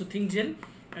aloe vera soothing jail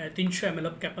 300 ml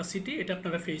of capacity, এটা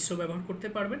আপনারা ফেসও ব্যবহার করতে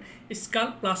পারবেন।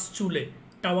 স্কাল্প প্লাস চুলে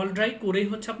টাওয়াল ড্রাই করেই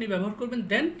হচ্ছে আপনি ব্যবহার করবেন,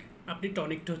 দেন আপনি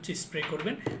টনিকটা হচ্ছে স্প্রে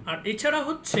করবেন। আর এছাড়া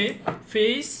হচ্ছে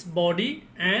ফেস, বডি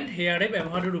অ্যান্ড হেয়ারে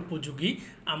ব্যবহারের উপযোগী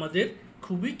আমাদের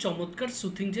খুবই চমৎকার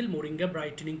সুথিং জেল মোরিঙ্গা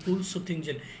ব্রাইটেনিং কুল সুথিং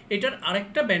জেল। এটার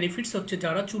আরেকটা বেনিফিটস হচ্ছে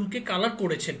যারা চুলকে কালার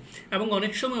করেছেন এবং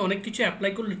অনেক সময় অনেক কিছু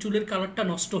অ্যাপ্লাই করলে চুলের কালারটা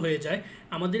নষ্ট হয়ে যায়,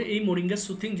 আমাদের এই মোরিঙ্গা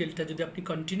সুথিং জেলটা যদি আপনি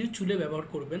কন্টিনিউ চুলে ব্যবহার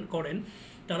করেন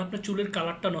তাহলে আপনার চুলের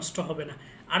কালারটা নষ্ট হবে না।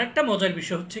 আরেকটা মজার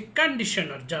বিষয় হচ্ছে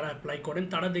কন্ডিশনার যারা অ্যাপ্লাই করেন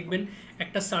তারা দেখবেন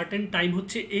একটা সার্টেন টাইম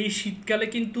হচ্ছে এই শীতকালে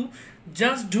কিন্তু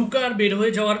জাস্ট ঢুকা আর বের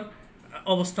হয়ে যাওয়ার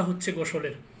অবস্থা হচ্ছে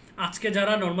গোসলের। আজকে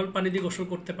যারা নর্মাল পানি দিয়ে গোসল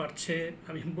করতে পারছে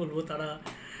আমি বলবো তারা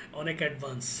অনেক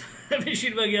অ্যাডভান্স,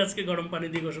 বেশিরভাগই আজকে গরম পানি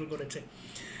দিয়ে গোসল করেছে,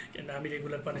 কিন্তু আমি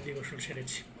রেগুলার পানি দিয়ে গোসল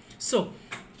সেরেছি। সো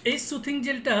এই সুথিং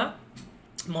জেলটা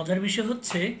মজার বিষয়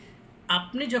হচ্ছে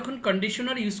আপনি যখন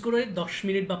কন্ডিশনার ইউজ করে 10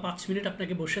 মিনিট বা 5 মিনিট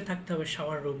আপনাকে বসে থাকতে হবে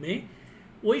শাওয়ার রুমে,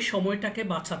 ওই সময়টাকে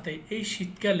বাঁচাতে এই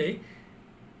শীতকালে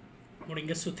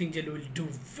moringa soothing jail will do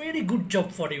very good job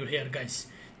for your hair guys.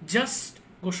 Just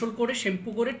গোসল করে শ্যাম্পু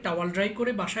করে টাওয়াল ড্রাই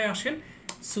করে বাসায় আসেন,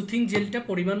 সুথিং জেলটা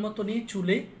পরিমাণ মতো নিয়ে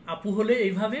চুলে, আপু হলে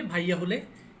এইভাবে, ভাইয়া হলে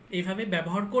এইভাবে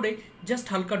ব্যবহার করে জাস্ট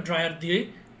হালকা ড্রায়ার দিয়ে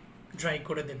ড্রাই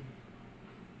করে দেন।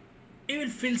 You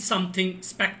will feel something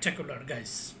spectacular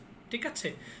guys. ঠিক আছে,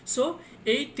 সো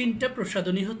এই 3টা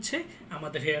প্রসাধনী হচ্ছে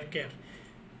আমাদের hair care.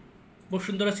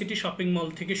 Bashundhara city shopping mall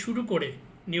থেকে শুরু করে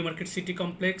new market city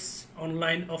complex,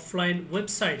 online offline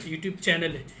website, YouTube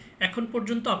চ্যানেলে এখন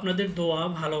পর্যন্ত আপনাদের দোয়া,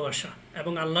 ভালোবাসা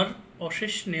এবং আল্লাহর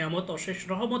অশেষ নেয়ামত, অশেষ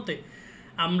রহমতে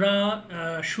আমরা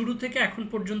শুরু থেকে এখন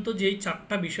পর্যন্ত যেই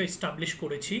 4টা বিষয় এস্টাবলিশ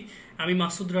করেছি, আমি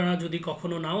মাসুদ রানা যদি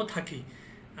কখনো নাও থাকি,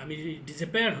 আমি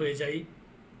ডিসঅ্যাপিয়ার হয়ে যাই,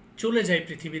 চলে যাই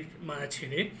পৃথিবীর মায়া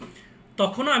ছেড়ে,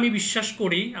 তখনও আমি বিশ্বাস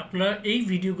করি আপনারা এই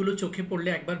ভিডিওগুলো চোখে পড়লে,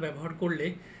 একবার ব্যবহার করলে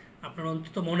আপনারা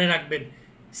অন্তত মনে রাখবেন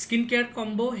skin care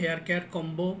combo, hair care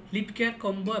combo, lip care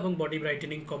combo এবং বডি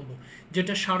ব্রাইটেনিং কম্বো,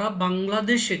 যেটা সারা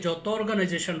বাংলাদেশে যত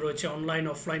অর্গানাইজেশন রয়েছে online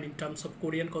offline in terms of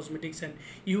Korean cosmetics and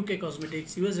UK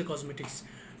cosmetics, USA cosmetics,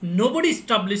 nobody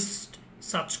established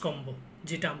such combo,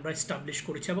 যেটা আমরা এস্টাবলিশ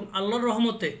করেছি। এবং আল্লাহর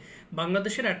রহমতে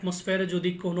বাংলাদেশের অ্যাটমসফিয়ারে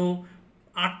যদি কোনো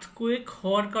আর্থকুয়েক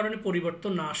হওয়ার কারণে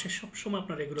পরিবর্তন না আসে, সবসময়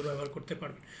আপনারা এগুলো ব্যবহার করতে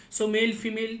পারবেন। সো মেল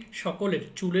ফিমেল সকলের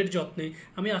চুলের যত্নে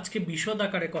আমি আজকে বিশদ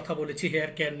আকারে কথা বলেছি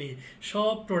হেয়ার কেয়ার নিয়ে,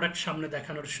 সব প্রোডাক্ট সামনে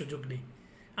দেখানোর সুযোগ নেই।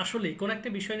 আসলেই কোনো একটা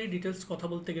বিষয় নিয়ে ডিটেলস কথা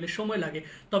বলতে গেলে সময় লাগে।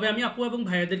 তবে আমি আপু এবং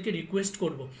ভাইয়াদেরকে রিকোয়েস্ট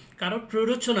করব, কারোর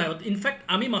প্ররোচনায়, ইনফ্যাক্ট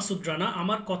আমি মাসুদ রানা,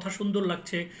 আমার কথা সুন্দর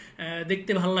লাগছে,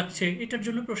 দেখতে ভালো লাগছে, এটার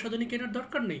জন্য প্রসাধনী কেনার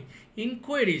দরকার নেই।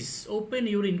 Enquiries, open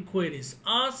your enquiries,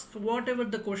 ask what ever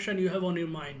the question you have on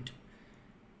your mind,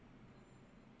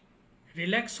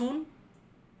 relax হন,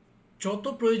 যত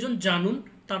প্রয়োজন জানুন,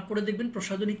 তারপরে দেখবেন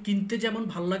প্রসাধনী কিনতে যেমন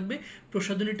ভালো লাগবে,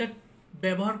 প্রসাধনীটা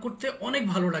ব্যবহার করতে অনেক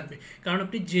ভালো লাগবে, কারণ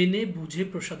আপনি জেনে বুঝে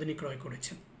প্রসাধনী ক্রয়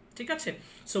করেছেন। ঠিক আছে?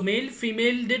 সো মেল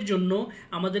ফিমেলদের জন্য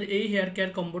আমাদের এই হেয়ার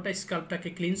কেয়ার কম্বোটা স্কাল্পটাকে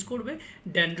ক্লিনস করবে,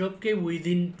 ড্যান্ড্রফকে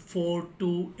within 4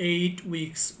 to 8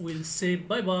 weeks will save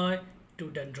bye bye two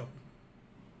dandruff.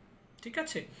 ঠিক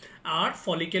আছে? আর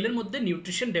ফলিকেলের মধ্যে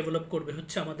নিউট্রিশন ডেভেলপ করবে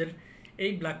হচ্ছে আমাদের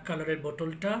এই ব্ল্যাক কালারের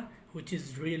বোতলটা, which is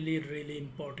really really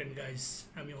important guys.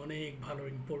 আমি অনেক ভালো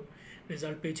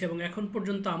রেজাল্ট পেয়েছি এবং এখন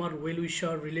পর্যন্ত আমার well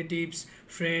উইশার, relatives,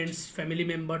 friends, family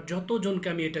member যতজনকে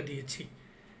আমি এটা দিয়েছি,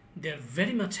 দে are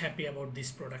very much happy about this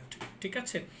product. ঠিক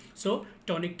আছে? সো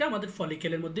টনিকটা আমাদের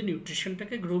ফলিকেলের মধ্যে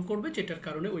নিউট্রিশনটাকে গ্রো করবে, যেটার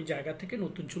কারণে ওই জায়গা থেকে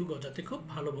নতুন চুল গজাতে খুব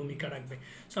ভালো ভূমিকা রাখবে।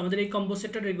 সো আমাদের এই কম্বো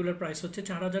সেটের রেগুলার প্রাইস হচ্ছে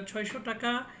 4,600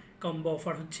 টাকা, কম্বো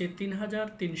অফার হচ্ছে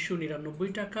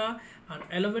 3,399 টাকা, আর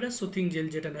অ্যালোভেরা সুথিং জেল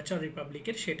যেটা ন্যাচার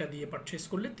রিপাবলিকের, সেটা দিয়ে পারচেস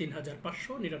করলে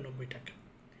 3,599 টাকা।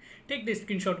 Take the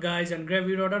screenshot guys and grab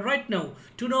your order right now.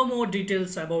 To know more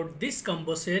details about this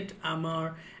combo set, আমার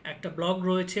একটা ব্লগ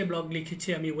রয়েছে, ব্লগ লিখেছি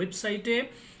আমি ওয়েবসাইটে,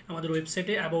 আমাদের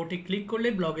ওয়েবসাইটে অ্যাবাউটে ক্লিক করলে,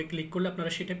 ব্লগে ক্লিক করলে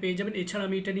আপনারা সেটা পেয়ে যাবেন। এছাড়া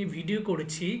আমি এটা নিয়ে ভিডিও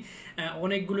করেছি,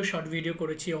 অনেকগুলো শর্ট ভিডিও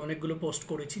করেছি, অনেকগুলো পোস্ট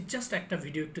করেছি, জাস্ট একটা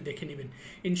ভিডিও একটু দেখে নেবেন।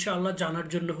 ইনশাআল্লাহ জানার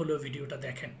জন্য হলেও ভিডিওটা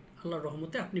দেখেন, আল্লাহর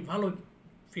রহমতে আপনি ভালো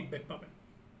ফিডব্যাক পাবেন।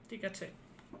 ঠিক আছে?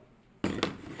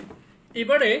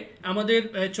 এবারে আমাদের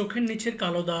চোখের নিচের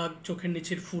কালো দাগ, চোখের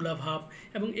নিচের ফুলাভাব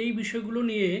এবং এই বিষয়গুলো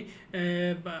নিয়ে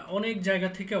অনেক জায়গা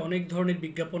থেকে অনেক ধরনের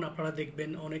বিজ্ঞাপন আপনারা দেখবেন,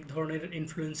 অনেক ধরনের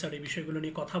ইনফ্লুয়েন্সার এই বিষয়গুলো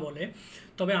নিয়ে কথা বলে।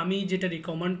 তবে আমি যেটা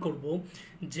রিকমেন্ড করব,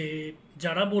 যে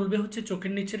যারা বলবে হচ্ছে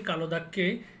চোখের নিচের কালো দাগকে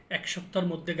 1 সপ্তাহের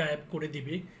মধ্যে গায়েব করে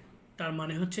দিবে, তার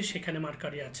মানে হচ্ছে সেখানে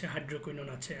মার্কারি আছে, হাইড্রোকুইনন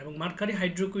আছে। এবং মার্কারি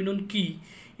হাইড্রোকুইনন কি,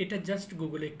 এটা জাস্ট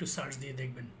গুগলে একটু সার্চ দিয়ে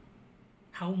দেখবেন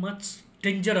how much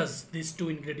dangerous this 2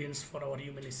 ingredients for our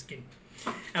human skin.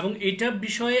 এবং এইটার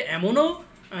বিষয়ে এমনও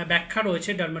ব্যাখ্যা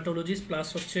রয়েছে ডার্মাটোলজিস্ট প্লাস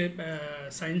হচ্ছে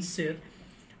সায়েন্সের,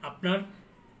 আপনার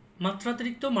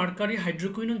মাত্রাতিরিক্ত মার্কারি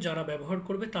হাইড্রোকুইনন যারা ব্যবহার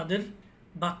করবে তাদের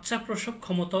বাচ্চা প্রসব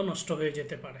ক্ষমতাও নষ্ট হয়ে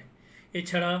যেতে পারে।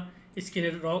 এছাড়া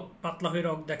স্কিনের পাতলা হয়ে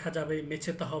রগ দেখা যাবে,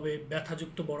 মেচেতা হবে,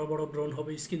 ব্যথাযুক্ত বড় বড় ব্রণ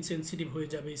হবে, স্কিন সেন্সিটিভ হয়ে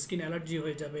যাবে, স্কিন অ্যালার্জি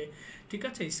হয়ে যাবে। ঠিক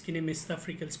আছে? স্কিনে মেস্তা,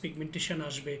 ফ্রিকেলস, পিগমেন্টেশন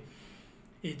আসবে।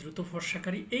 এই দ্রুত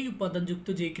ফর্সাকারী এই উপাদানযুক্ত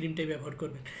যে ক্রিমটাই ব্যবহার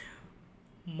করবেন।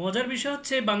 মজার বিষয়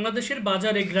হচ্ছে বাংলাদেশের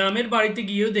বাজারে, গ্রামের বাড়িতে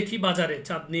গিয়েও দেখি বাজারে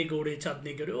চাঁদনি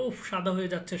গড়ে ও সাদা হয়ে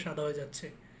যাচ্ছে, সাদা হয়ে যাচ্ছে।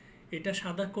 এটা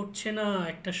সাদা করছে না,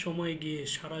 একটা সময় গিয়ে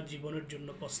সারা জীবনের জন্য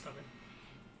পস্তাবেন।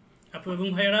 আপু এবং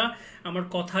ভাইয়েরা, আমার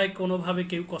কথায় কোনোভাবে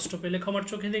কেউ কষ্ট পেলে ক্ষমার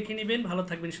চোখে দেখে নেবেন। ভালো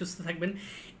থাকবেন, সুস্থ থাকবেন।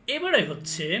 এবারে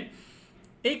হচ্ছে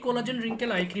এই কোলাজেন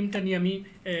রিঙ্কেল আই ক্রিমটা নিয়ে আমি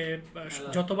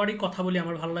যতবারই কথা বলি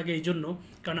আমার ভালো লাগে এই জন্য,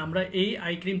 কারণ আমরা এই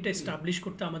আই ক্রিমটা এস্টাবলিশ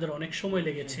করতে আমাদের অনেক সময়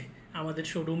লেগেছে। আমাদের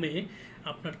শোরুমে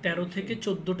আপনার 13 থেকে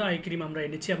 14টা আই ক্রিম আমরা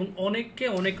এনেছি এবং অনেককে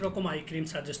অনেক রকম আই ক্রিম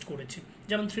সাজেস্ট করেছি।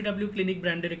 যেমন 3W ক্লিনিক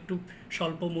ব্র্যান্ডের একটু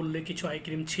স্বল্প মূল্যে কিছু আই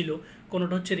ক্রিম ছিল,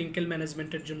 কোনোটা হচ্ছে রিঙ্কেল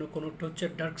ম্যানেজমেন্টের জন্য, কোনোটা হচ্ছে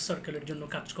ডার্ক সার্কেলের জন্য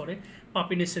কাজ করে,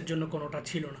 পাপিনেসের জন্য কোনোটা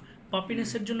ছিল না।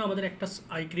 পাপিনেসের জন্য আমাদের একটা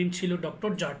আই ক্রিম ছিল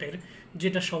ডক্টর জার্টের,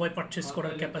 যেটা সবাই পারচেস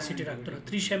করার ক্যাপাসিটি রাখতো না।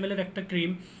 30 ml একটা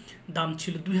ক্রিম, দাম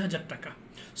ছিল 2000 টাকা।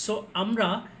 সো আমরা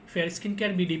fair skin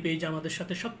care BD page আমাদের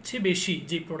সাথে সবচেয়ে বেশি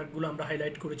যে প্রোডাক্টগুলো আমরা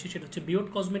হাইলাইট করেছি সেটা হচ্ছে বিয়ট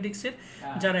কসমেটিক্সের,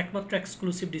 যার একমাত্র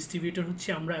এক্সক্লুসিভ ডিস্ট্রিবিউটর হচ্ছে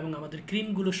আমরা, এবং আমাদের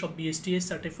ক্রিমগুলো সব বিএসটিএস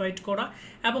সার্টিফাইড করা,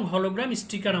 এবং হলোগ্রাম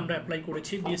স্টিকার আমরা অ্যাপ্লাই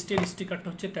করেছি। বিএসটিএর স্টিকারটা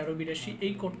হচ্ছে 1382,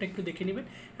 এই কোডটা একটু দেখে নেবেন।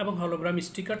 এবং হলোগ্রাম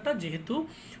স্টিকারটা যেহেতু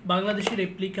বাংলাদেশি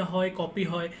রেপ্লিকা হয়, কপি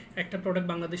হয়, একটা প্রোডাক্ট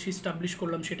বাংলাদেশে স্টাবলিশ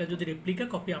করলাম, সেটা যদি রেপ্লিকা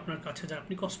কপি আপনার কাছে যায়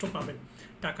আপনি কষ্ট পাবেন,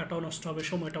 টাকাটাও নষ্ট হবে,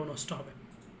 সময়টাও নষ্ট হবে।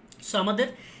 সো আমাদের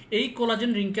এই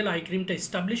কোলাজেন রিঙ্কেল আই ক্রিমটা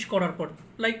এস্টাবলিশ করার পর,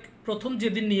 লাইক প্রথম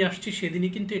যেদিন নিয়ে আসছি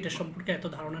সেদিনই কিন্তু এটা সম্পর্কে এত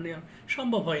ধারণা নেওয়া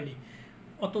সম্ভব হয়নি,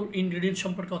 অত ইনগ্রেডিয়েন্ট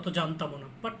সম্পর্কে অত জানতামও না।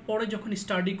 বাট পরে যখন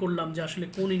স্টাডি করলাম যে আসলে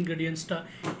কোন ইনগ্রেডিয়েন্টসটা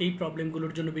এই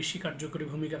প্রবলেমগুলোর জন্য বেশি কার্যকরী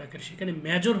ভূমিকা রাখে, সেখানে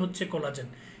মেজর হচ্ছে কোলাজেন,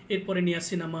 এরপরে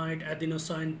niacinamide,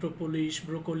 adenosine, প্রোপোলিশ,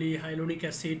 broccoli, hyaluronic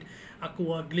acid,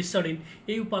 aqua, glycerine,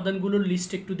 এই উপাদানগুলোর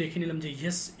লিস্ট একটু দেখে নিলাম যে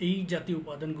ইয়েস, এই জাতীয়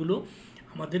উপাদানগুলো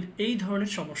আমাদের এই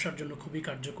ধরনের সমস্যার জন্য খুবই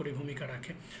কার্যকরী ভূমিকা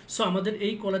রাখে। সো আমাদের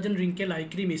এই collagen wrinkle eye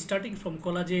cream starting from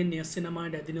collagen,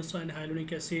 niacinamide, adenosine, hyaluronic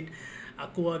acid,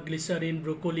 aqua, glycerine,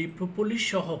 broccoli, প্রোপোলিশ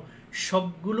সহ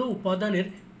সবগুলো উপাদানের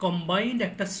কম্বাইন্ড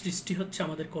একটা সৃষ্টি হচ্ছে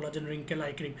আমাদের collagen wrinkle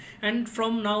eye cream. And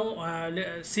from now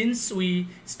since we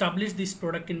establish this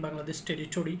product in Bangladesh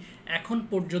territory, এখন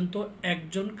পর্যন্ত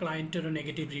একজন ক্লায়েন্টেরও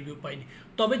নেগেটিভ রিভিউ পাইনি।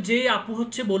 তবে যে আপু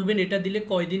হচ্ছে বলবেন এটা দিলে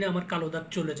কয়দিনে আমার কালো দাগ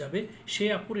চলে যাবে, সে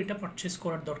আপুর এটা পারচেস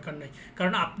করার দরকার নাই,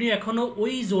 কারণ আপনি এখনও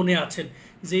ওই জোনে আছেন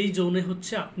যেই জোনে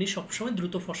হচ্ছে আপনি সবসময়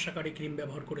দ্রুত ফর্সাকারী ক্রিম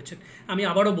ব্যবহার করেছেন। আমি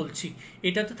আবারও বলছি,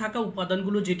 এটাতে থাকা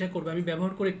উপাদানগুলো যেটা করবে, আমি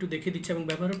ব্যবহার করে একটু দেখে দিচ্ছি, এবং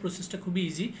ব্যবহারের প্রসেসটা খুবই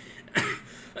ইজি।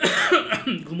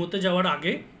 ঘুমোতে যাওয়ার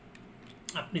আগে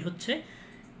আপনি হচ্ছে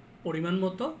পরিমাণ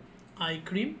মতো আই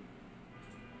ক্রিম,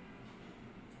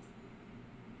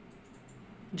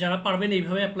 যারা পারবেন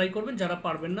এইভাবে অ্যাপ্লাই করবেন, যারা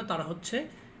পারবেন না তারা হচ্ছে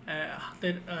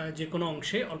হাতের যে কোনো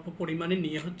অংশে অল্প পরিমাণে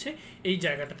নিয়ে হচ্ছে এই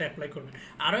জায়গাটাতে অ্যাপ্লাই করবেন।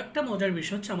 আরও একটা মজার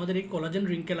বিষয় হচ্ছে আমাদের এই কোলাজেন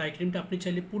রিঙ্কেল আই ক্রিমটা আপনি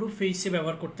চাইলে পুরো ফেসে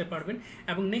ব্যবহার করতে পারবেন,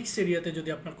 এবং নেক্সট এরিয়াতে যদি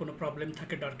আপনার কোনো প্রবলেম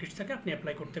থাকে, ডার্কিশ থাকে, আপনি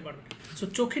অ্যাপ্লাই করতে পারবেন। সো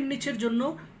চোখের নিচের জন্য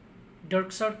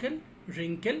ডার্ক সার্কেল,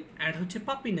 রিঙ্কেল অ্যাড হচ্ছে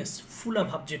পাপিনেস, ফুলা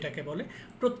ভাব যেটাকে বলে,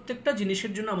 প্রত্যেকটা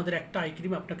জিনিসের জন্য আমাদের একটা আই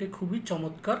ক্রিম আপনাকে খুবই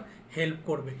চমৎকার হেল্প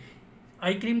করবে।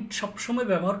 আই ক্রিম সবসময়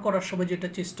ব্যবহার করার সময় যেটা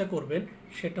চেষ্টা করবেন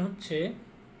সেটা হচ্ছে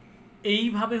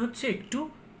এইভাবে হচ্ছে একটু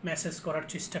ম্যাসেজ করার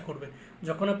চেষ্টা করবেন।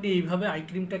 যখন আপনি এইভাবে আই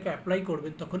ক্রিমটাকে অ্যাপ্লাই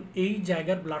করবেন তখন এই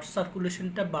জায়গার ব্লাড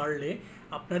সার্কুলেশনটা বাড়লে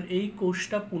আপনার এই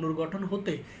কোষটা পুনর্গঠন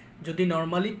হতে যদি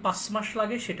নর্মালি 5 মাস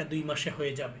লাগে সেটা 2 মাসে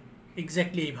হয়ে যাবে,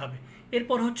 এক্স্যাক্টলি এইভাবে।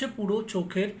 এরপর হচ্ছে পুরো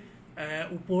চোখের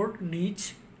উপর নিচ,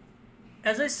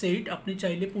 অ্যাজ আই সেড, আপনি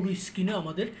চাইলে পুরো স্কিনে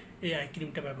আমাদের এই আই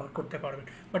ক্রিমটা ব্যবহার করতে পারবেন।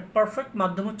 বাট পারফেক্ট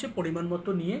মাধ্যম হচ্ছে পরিমাণ মতো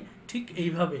নিয়ে ঠিক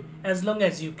এইভাবে as long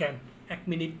as you can, 1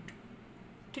 minute,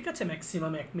 ঠিক আছে,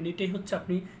 ম্যাক্সিমাম 1 মিনিটেই হচ্ছে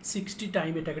আপনি 60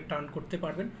 টাইম এটাকে টার্ন করতে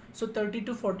পারবেন। সো 30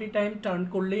 to 40 টাইম টার্ন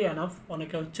করলেই এনাফ।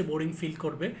 অনেকে হচ্ছে বোরিং ফিল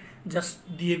করবে, জাস্ট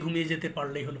দিয়ে ঘুমিয়ে যেতে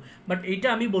পারলেই হলো। বাট এইটা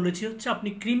আমি বলেছি হচ্ছে আপনি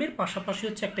ক্রিমের পাশাপাশি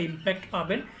হচ্ছে একটা ইম্প্যাক্ট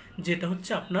পাবেন, যেটা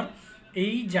হচ্ছে আপনার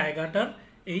এই জায়গাটার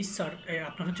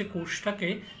আপনার হচ্ছে কোষটাকে,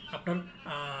 আপনার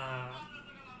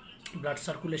ব্লাড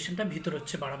সার্কুলেশনটা ভিতরে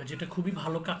হচ্ছে বাড়াবে, যেটা খুবই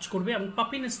ভালো কাজ করবে, এবং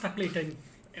পাপিনেস থাকলে এটা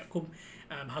খুব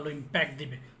ভালো ইম্প্যাক্ট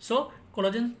দিবে। সো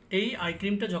কোলাজেন এই আই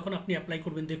ক্রিমটা যখন আপনি অ্যাপ্লাই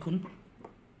করবেন, দেখুন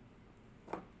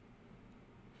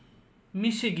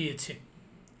মিশে গিয়েছে,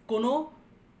 কোনো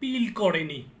পিল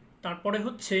করেনি, তারপরে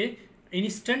হচ্ছে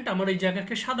ইনস্ট্যান্ট আমার এই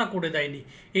জায়গাকে সাদা করে দেয়নি,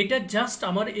 এটা জাস্ট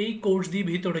আমার এই কোষ দিয়ে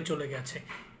ভিতরে চলে গেছে।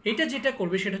 এটা যেটা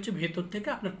করবে সেটা হচ্ছে ভেতর থেকে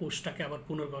আপনার কোষটাকে আবার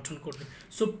পুনর্গঠন করবে।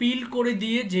 সো পিল করে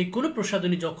দিয়ে যে কোনো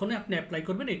প্রসাধনী যখন আপনি অ্যাপ্লাই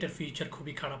করবেন এটার ফিউচার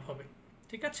খুবই খারাপ হবে,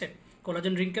 ঠিক আছে।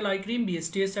 Collagen wrinkle eye cream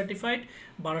বিএসটিএস certified,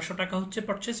 1200 টাকা হচ্ছে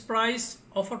পারচেস প্রাইস,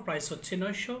 অফার প্রাইস হচ্ছে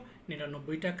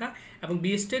 999 টাকা, এবং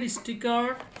বিএসটির স্টিকার,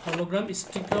 হলোগ্রাম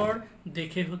স্টিকার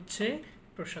দেখে হচ্ছে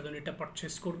প্রসাধনীটা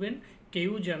পারচেস করবেন,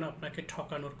 কেউ যেন আপনাকে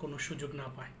ঠকানোর কোনো সুযোগ না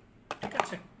পায়, ঠিক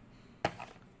আছে।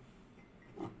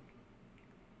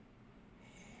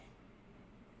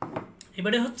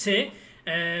 এবারে হচ্ছে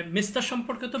মেস্তা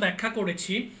সম্পর্কে তো ব্যাখ্যা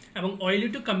করেছি, এবং অয়েলি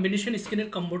টু কম্বিনেশন স্কিনের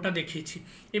কম্বোটা দেখিয়েছি।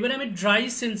 এবারে আমি ড্রাই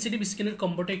সেন্সিটিভ স্কিনের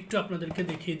কম্বোটা একটু আপনাদেরকে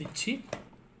দেখিয়ে দিচ্ছি,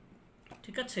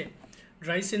 ঠিক আছে।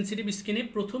 ড্রাই সেন্সিটিভ স্কিনে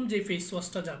প্রথম যে ফেস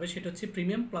ওয়াশটা যাবে সেটা হচ্ছে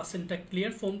premium placenta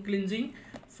clear foam cleansing,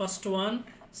 first one.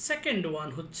 Second one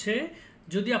হচ্ছে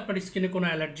যদি আপনার স্কিনে কোনো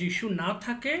অ্যালার্জি ইস্যু না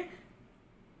থাকে,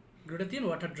 glutathione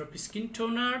water drop skin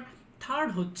toner. Third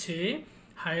হচ্ছে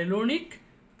hyaluronic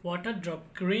water drop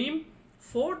cream.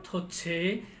 Fourth হচ্ছে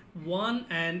one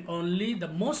and only the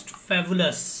most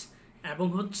fabulous এবং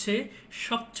হচ্ছে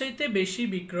সবচাইতে বেশি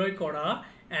বিক্রয় করা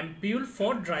অ্যাম্পিউল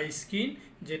ফর ড্রাই স্কিন,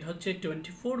 যেটা হচ্ছে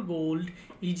 24 gold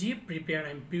easy prepare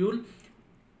ampoule.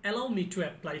 Allow me to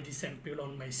apply this ampule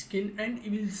on my skin and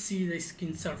you will see the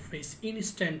skin surface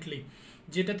instantly,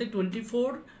 যেটাতে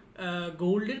 24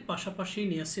 গোল্ডের পাশাপাশি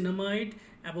নিয়াসিনামাইড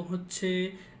এবং হচ্ছে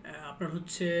আপনার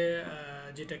হচ্ছে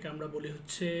যেটাকে আমরা বলি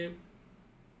হচ্ছে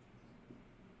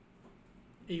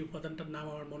এই উপাদানটার নাম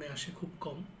আমার মনে আসে খুব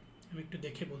কম, আমি একটু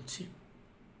দেখে বলছি।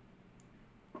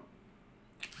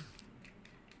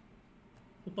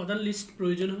 উপাদান লিস্ট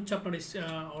প্রয়োজন হচ্ছে আপনার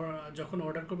যখন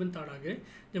অর্ডার করবেন তার আগে,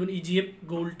 যেমন ইজিএফ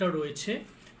গোল্ডটা রয়েছে,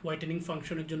 হোয়াইটেনিং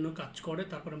ফাংশনের জন্য কাজ করে।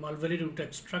 তারপরে মালবেরি রুট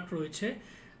এক্সট্রাক্ট রয়েছে,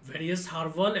 ভ্যারিয়াস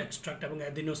হার্বাল এক্সট্রাক্ট এবং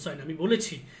অ্যাডিনোসাইন। আমি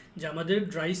বলেছি যে আমাদের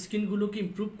ড্রাই স্কিনগুলোকে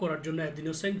ইমপ্রুভ করার জন্য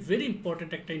অ্যাডিনোসাইন ভেরি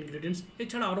ইম্পর্টেন্ট একটা ইনগ্রেডিয়েন্টস।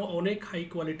 এছাড়া আরও অনেক হাই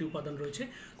কোয়ালিটি উপাদান রয়েছে,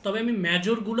 তবে আমি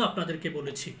মেজরগুলো আপনাদেরকে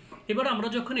বলেছি। এবার আমরা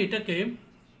যখন এটাকে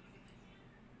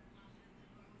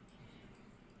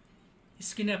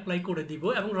স্কিনে অ্যাপ্লাই করে দিব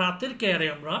এবং রাতের কেয়ারে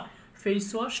আমরা ফেস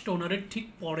ওয়াশ টোনারের ঠিক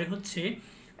পরে হচ্ছে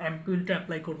অ্যাম্পুলটা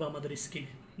অ্যাপ্লাই করবো আমাদের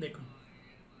স্কিনে। দেখুন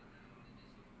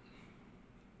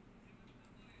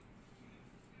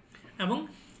এবং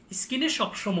স্কিনে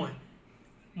সবসময়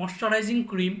moisturising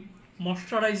cream,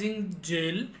 moisturising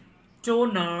jail,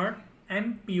 toner,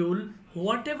 ampoule,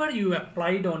 what ever you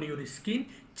applied on your skin,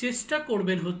 চেষ্টা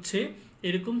করবেন হচ্ছে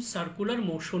এরকম সার্কুলার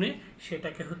মোশনে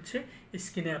সেটাকে হচ্ছে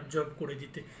স্কিনে অ্যাবজর্ব করে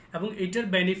দিতে। এবং এটার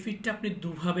বেনিফিটটা আপনি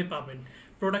দুভাবে পাবেন।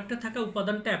 প্রোডাক্টে থাকা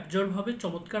উপাদানটা অ্যাবজর্ব হবে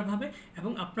চমৎকারভাবে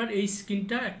এবং আপনার এই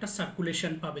স্কিনটা একটা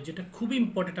সার্কুলেশন পাবে, যেটা খুবই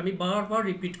ইম্পর্টেন্ট। আমি বারবার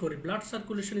রিপিট করি, blood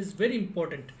circulation is very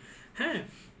important. হ্যাঁ,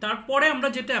 তারপরে আমরা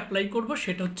যেটা অ্যাপ্লাই করব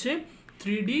সেটা হচ্ছে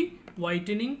 3D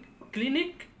হোয়াইটেনিং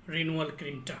ক্লিনিক রিনুয়াল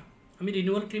ক্রিমটা। আমি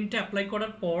রিনুয়াল ক্রিমটা অ্যাপ্লাই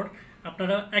করার পর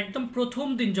আপনারা একদম প্রথম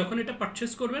দিন যখন এটা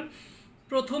পারচেস করবেন,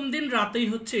 প্রথম দিন রাতেই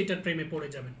হচ্ছে এটার প্রেমে পড়ে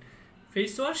যাবেন।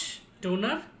 ফেস ওয়াশ,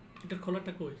 টোনার, এটার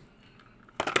খোলাটা কই,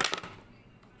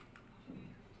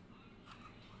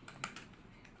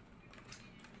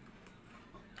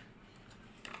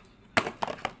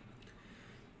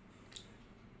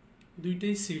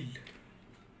 দুইটাই সিল্ড।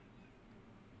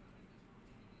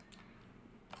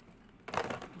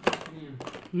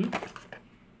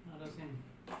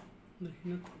 দেখি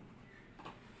না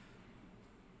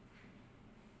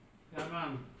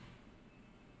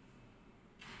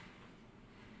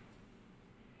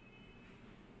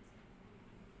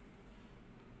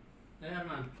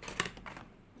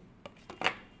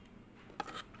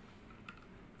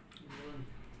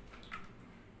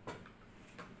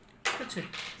ঠিক আছে।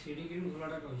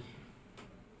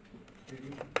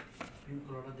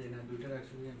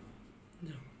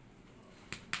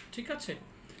 ঠিক আছে,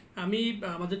 আমি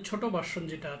আমাদের ছোট ভার্সন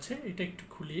যেটা আছে এটা একটু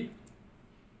খুলি,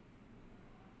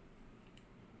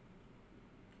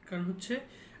 কারণ হচ্ছে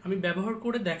আমি ব্যবহার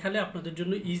করে দেখালে আপনাদের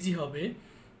জন্য ইজি হবে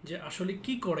যে আসলে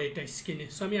কি করে এটা স্কিনে।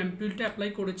 সো আমি অ্যাম্পুলটা অ্যাপ্লাই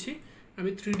করেছি, আমি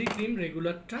 3D ক্রিম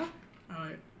রেগুলারটা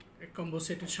কম্বো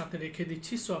সেটের সাথে রেখে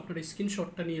দিচ্ছি। সো আপনারা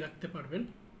স্ক্রিনশটটা নিয়ে রাখতে পারবেন।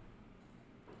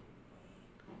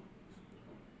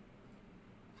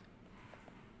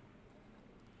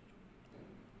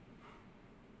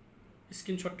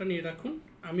 স্ক্রিনশটটা নিয়ে রাখুন।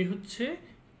 আমি হচ্ছে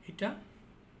এটা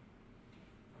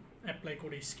অ্যাপ্লাই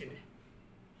করি স্কিনে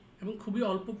এবং খুবই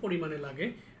অল্প পরিমাণে লাগে।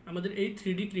 আমাদের এই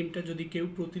 3D ক্রিমটা যদি কেউ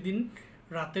প্রতিদিন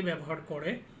রাতে ব্যবহার করে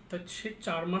তা সে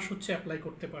 4 মাস হচ্ছে অ্যাপ্লাই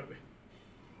করতে পারবে।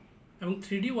 এবং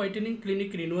 3D হোয়াইটেনিং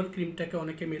ক্লিনিক রিনুয়াল ক্রিমটাকে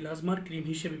অনেকে মেলাজমার ক্রিম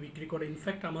হিসেবে বিক্রি করে।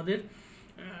 ইনফ্যাক্ট আমাদের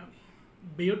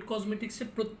বেয়ড কসমেটিক্সের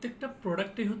প্রত্যেকটা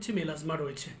প্রোডাক্টে হচ্ছে মেলাজমা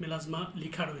রয়েছে, মেলাজমা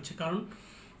লেখা রয়েছে, কারণ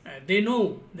দে নো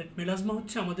দ্যাট মেলাজমা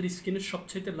হচ্ছে আমাদের স্কিনের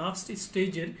সবচাইতে লাস্ট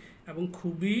স্টেজের এবং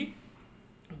খুবই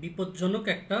বিপজ্জনক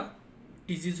একটা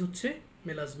ডিজিজ হচ্ছে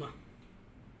মেলাজমা।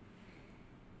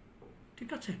 ঠিক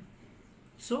আছে,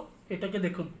 সো এটাকে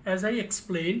দেখুন অ্যাজ আই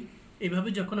এক্সপ্লেইন, এভাবে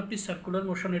যখন আপনি সার্কুলার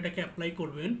মোশন এটাকে অ্যাপ্লাই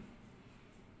করবেন,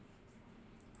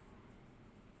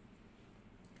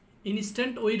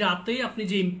 ইনস্ট্যান্ট ওই রাতেই আপনি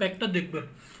যে ইম্প্যাক্টটা দেখবেন,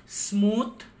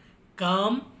 smooth,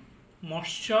 come,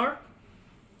 moisture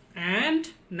and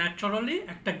naturally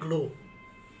একটা glow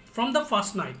from the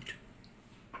first night.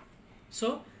 So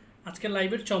আজকে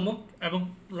লাইভের চমক এবং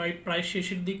লাইভ প্রায়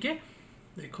শেষের দিকে।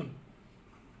 দেখুন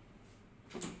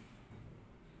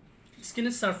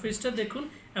স্কিনের সারফেসটা দেখুন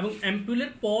এবং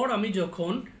অ্যাম্পুলের পর আমি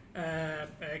যখন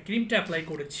ক্রিমটা অ্যাপ্লাই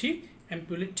করেছি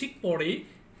অ্যাম্পুলের ঠিক পরেই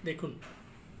দেখুন।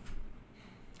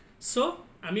 সো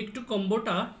আমি একটু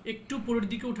কম্বোটা একটু উপরের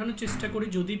দিকে উঠানোর চেষ্টা করি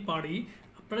যদি পারি,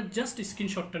 আপনারা জাস্ট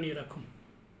স্ক্রিনশটটা নিয়ে রাখুন।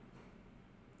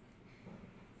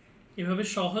 এভাবে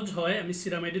সহজ হয়। আমি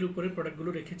সিরামাইডের উপরে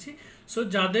প্রোডাক্টগুলো রেখেছি। সো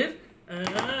যাদের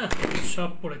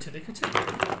সব পড়েছে দেখেছেন,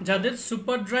 যাদের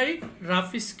সুপার ড্রাই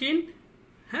রাফ স্কিন,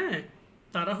 হ্যাঁ,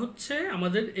 তারা হচ্ছে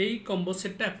আমাদের এই কম্বো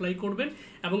সেটটা অ্যাপ্লাই করবেন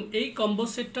এবং এই কম্বো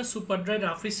সেটটা সুপার ড্রাই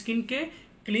রাফ স্কিনকে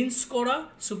ক্লিনস করা।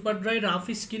 সুপার ড্রাই রাফ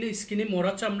স্কিনে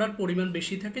মরা চামড়ার পরিমাণ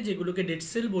বেশি থাকে, যেগুলোকে ডেড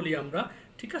সেল বলি আমরা,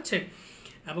 ঠিক আছে।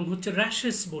 এবং হচ্ছে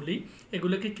র্যাশেস বলি,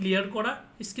 এগুলোকে ক্লিয়ার করা,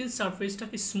 স্কিন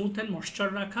সারফেসটাকে স্মুথ অ্যান্ড ময়েশ্চার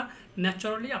রাখা,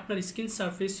 ন্যাচারালি আপনার স্কিন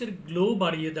সারফেসের গ্লো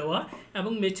বাড়িয়ে দেওয়া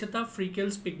এবং মেছেতা,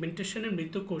 ফ্রিকেলস, পিগমেন্টেশনের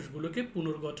মৃত কোষগুলোকে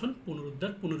পুনর্গঠন,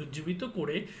 পুনরুদ্ধার, পুনরুজ্জীবিত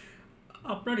করে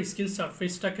আপনার স্কিন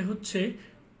সারফেসটাকে হচ্ছে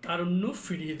তারুণ্য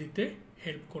ফিরিয়ে দিতে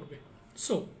হেল্প করবে।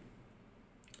 সো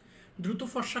দ্রুত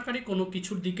ফর্সাকারী কোনো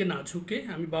কিছুর দিকে না ঝুঁকে,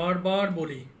 আমি বারবার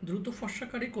বলি দ্রুত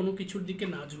ফর্সাকারী কোনো কিছুর দিকে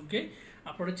না ঝুঁকে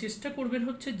আপনারা চেষ্টা করবেন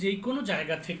হচ্ছে যে কোনো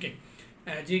জায়গা থেকে,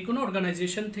 যে কোনো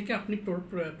অর্গানাইজেশন থেকে আপনি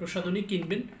প্রসাধনী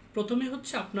কিনবেন। প্রথমে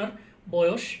হচ্ছে আপনার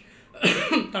বয়স,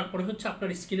 তারপরে হচ্ছে আপনার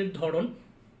স্কিনের ধরন,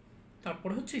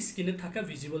 তারপরে হচ্ছে স্কিনে থাকা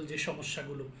ভিজিবল যে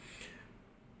সমস্যাগুলো,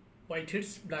 হোয়াইট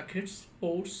হেডস, ব্ল্যাক হেডস,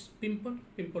 পোর্স, পিম্পল,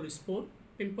 পিম্পল স্পোর,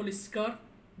 পিম্পল স্কার,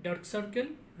 dark circle,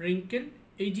 wrinkle,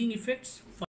 ageing effects,